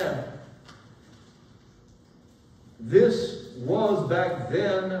understand, this was back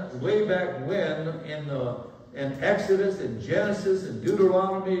then, way back when, in Exodus and Genesis and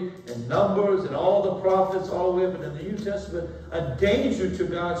Deuteronomy and Numbers and all the prophets, all the way up in the New Testament, a danger to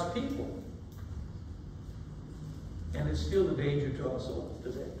God's people. And it's still a danger to our souls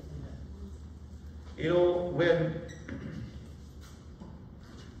today. You know, when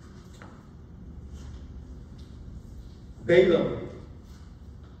Balaam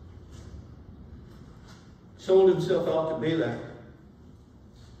sold himself out to Balak,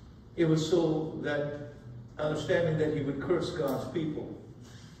 it was so that, understanding that he would curse God's people.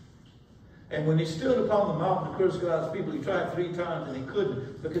 And when he stood upon the mountain to curse God's people, he tried 3 times and he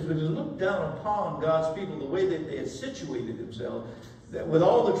couldn't. Because when he looked down upon God's people, the way that they had situated themselves, that with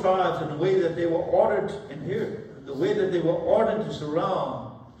all the tribes and the way that they were ordered, and here, the way that they were ordered to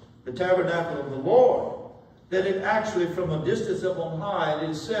surround the tabernacle of the Lord, that it actually, from a distance up on high, it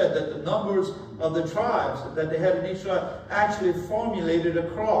is said that the numbers of the tribes that they had in each tribe actually formulated a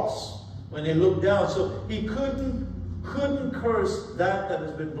cross when they looked down. So he couldn't curse that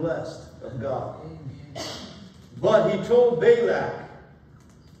has been blessed of God. But he told Balak,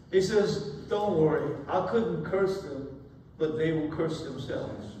 he says, don't worry, I couldn't curse them, but they will curse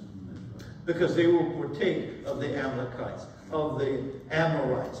themselves. Because they will partake of the Amalekites, of the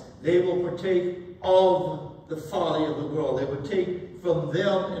Amorites. They will partake of the folly of the world. They would take from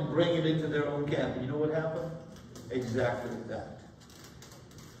them and bring it into their own camp. And you know what happened? Exactly that.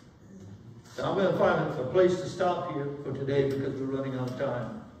 Now I'm going to find a place to stop here for today because we're running out of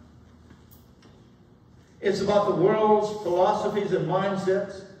time. It's about the world's philosophies and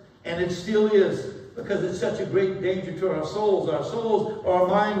mindsets, and it still is, because it's such a great danger to our souls. Our souls, our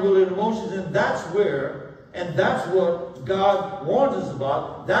mind, will, and emotions, and that's where, and that's what God warns us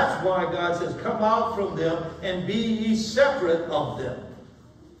about. That's why God says, come out from them and be ye separate of them.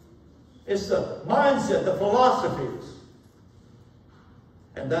 It's the mindset, the philosophies.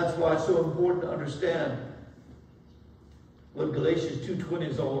 And that's why it's so important to understand what Galatians 2:20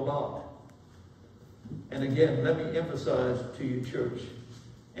 is all about. And again, let me emphasize to you, church,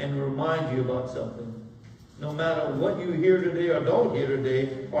 and remind you about something. No matter what you hear today or don't hear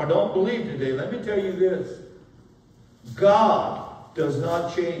today or don't believe today, let me tell you this. God does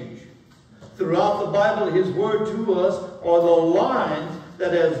not change. Throughout the Bible, His word to us are the lines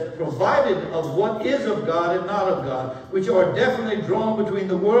that has provided of what is of God and not of God, which are definitely drawn between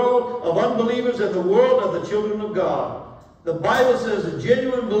the world of unbelievers and the world of the children of God. The Bible says that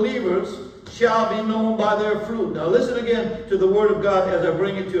genuine believers shall be known by their fruit. Now listen again to the word of God as I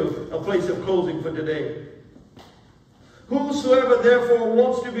bring it to a place of closing for today. Whosoever therefore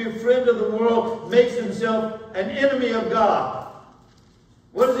wants to be a friend of the world makes himself an enemy of God.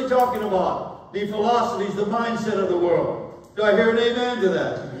 What is he talking about? The philosophies, the mindset of the world. Do I hear an amen to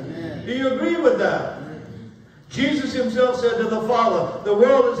that? Amen. Do you agree with that? Amen. Jesus himself said to the Father, the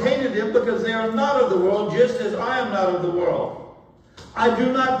world has hated him because they are not of the world, just as I am not of the world. I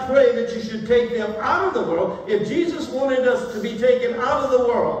do not pray that you should take them out of the world. If Jesus wanted us to be taken out of the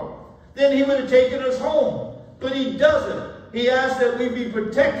world, then he would have taken us home. But he doesn't. He asks that we be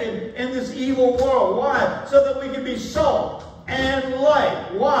protected in this evil world. Why? So that we can be salt and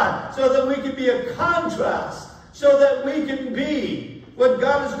light. Why? So that we can be a contrast. So that we can be what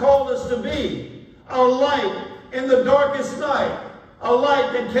God has called us to be. A light in the darkest night. A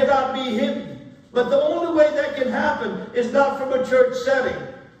light that cannot be hidden. But the only way that can happen is not from a church setting.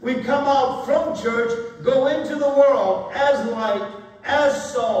 We come out from church, go into the world as light,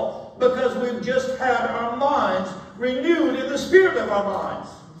 as salt, because we've just had our minds renewed in the spirit of our minds.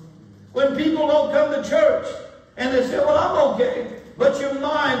 When people don't come to church and they say, well, I'm okay, but your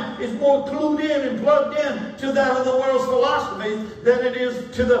mind is more clued in and plugged in to that of the world's philosophy than it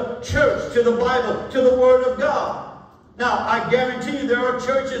is to the church, to the Bible, to the Word of God. Now, I guarantee you there are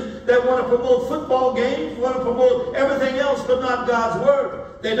churches that want to promote football games, want to promote everything else but not God's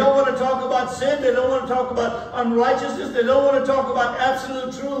Word. They don't want to talk about sin. They don't want to talk about unrighteousness. They don't want to talk about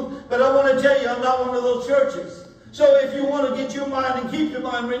absolute truth. But I want to tell you, I'm not one of those churches. So if you want to get your mind and keep your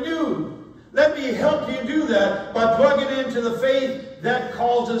mind renewed, let me help you do that by plugging into the faith that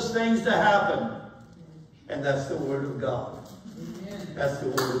causes things to happen. And that's the Word of God. That's the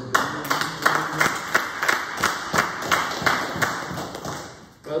Word of God.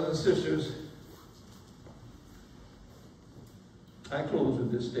 Brothers and sisters, I close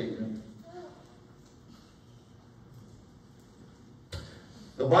with this statement.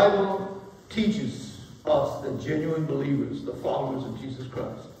 The Bible teaches us that genuine believers, the followers of Jesus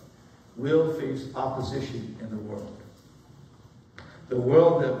Christ, will face opposition in the world. The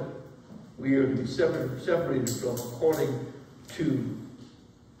world that we are to be separated from according to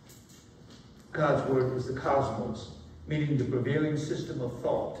God's Word is the cosmos, meaning the prevailing system of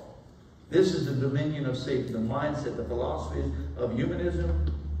thought. This is the dominion of Satan, the mindset, the philosophies of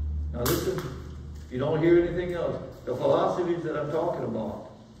humanism. Now listen, if you don't hear anything else, the philosophies that I'm talking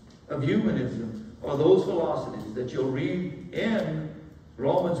about of humanism are those philosophies that you'll read in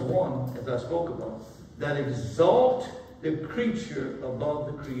Romans 1, as I spoke about, that exalt the creature above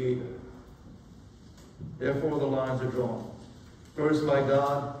the Creator. Therefore the lines are drawn. First by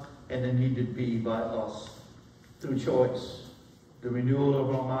God, and then needed be by us. Through choice, the renewal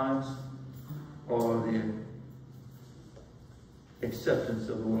of our minds, or the acceptance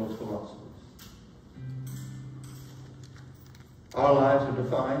of the world's philosophies. Our lives are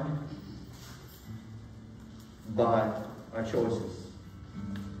defined by our choices.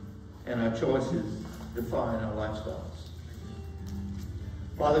 And our choices define our lifestyles.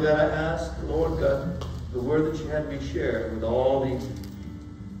 Father God, I ask, Lord God, the word that you had me share with all the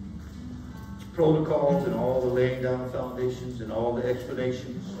protocols and all the laying down foundations and all the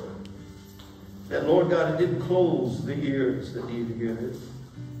explanations, that, Lord God, it didn't close the ears that need to hear this,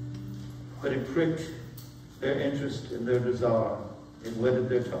 but it pricked their interest and their desire. It whetted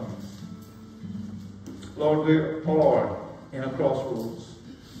their tongues. Lord, we are in a crossroads.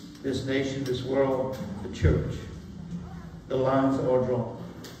 This nation, this world, the church. The lines are drawn.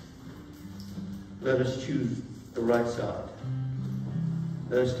 Let us choose the right side.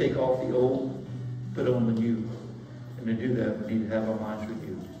 Let us take off the old, put on the new. And to do that, we need to have our minds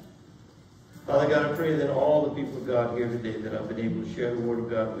renewed. Father God, I pray that all the people of God here today that I've been able to share the Word of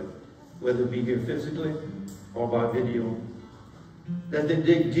God with, whether it be here physically or by video, that they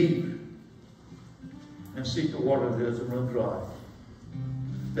dig deep and seek the water that doesn't run dry.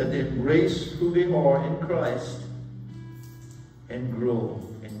 That they embrace who they are in Christ and grow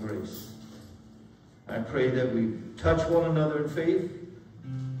in grace. I pray that we touch one another in faith,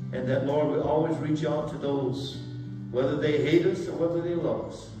 and that, Lord, we always reach out to those, whether they hate us or whether they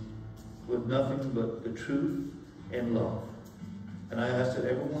love us, with nothing but the truth and love. And I ask that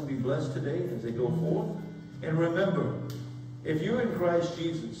everyone be blessed today as they go forth. And remember, if you're in Christ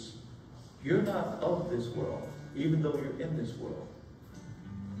Jesus, you're not of this world, even though you're in this world.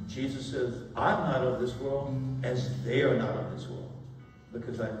 Jesus says, I'm not of this world as they are not of this world,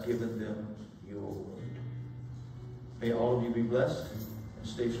 because I've given them your word. May all of you be blessed and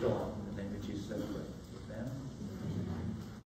stay strong. In the name of Jesus, I pray.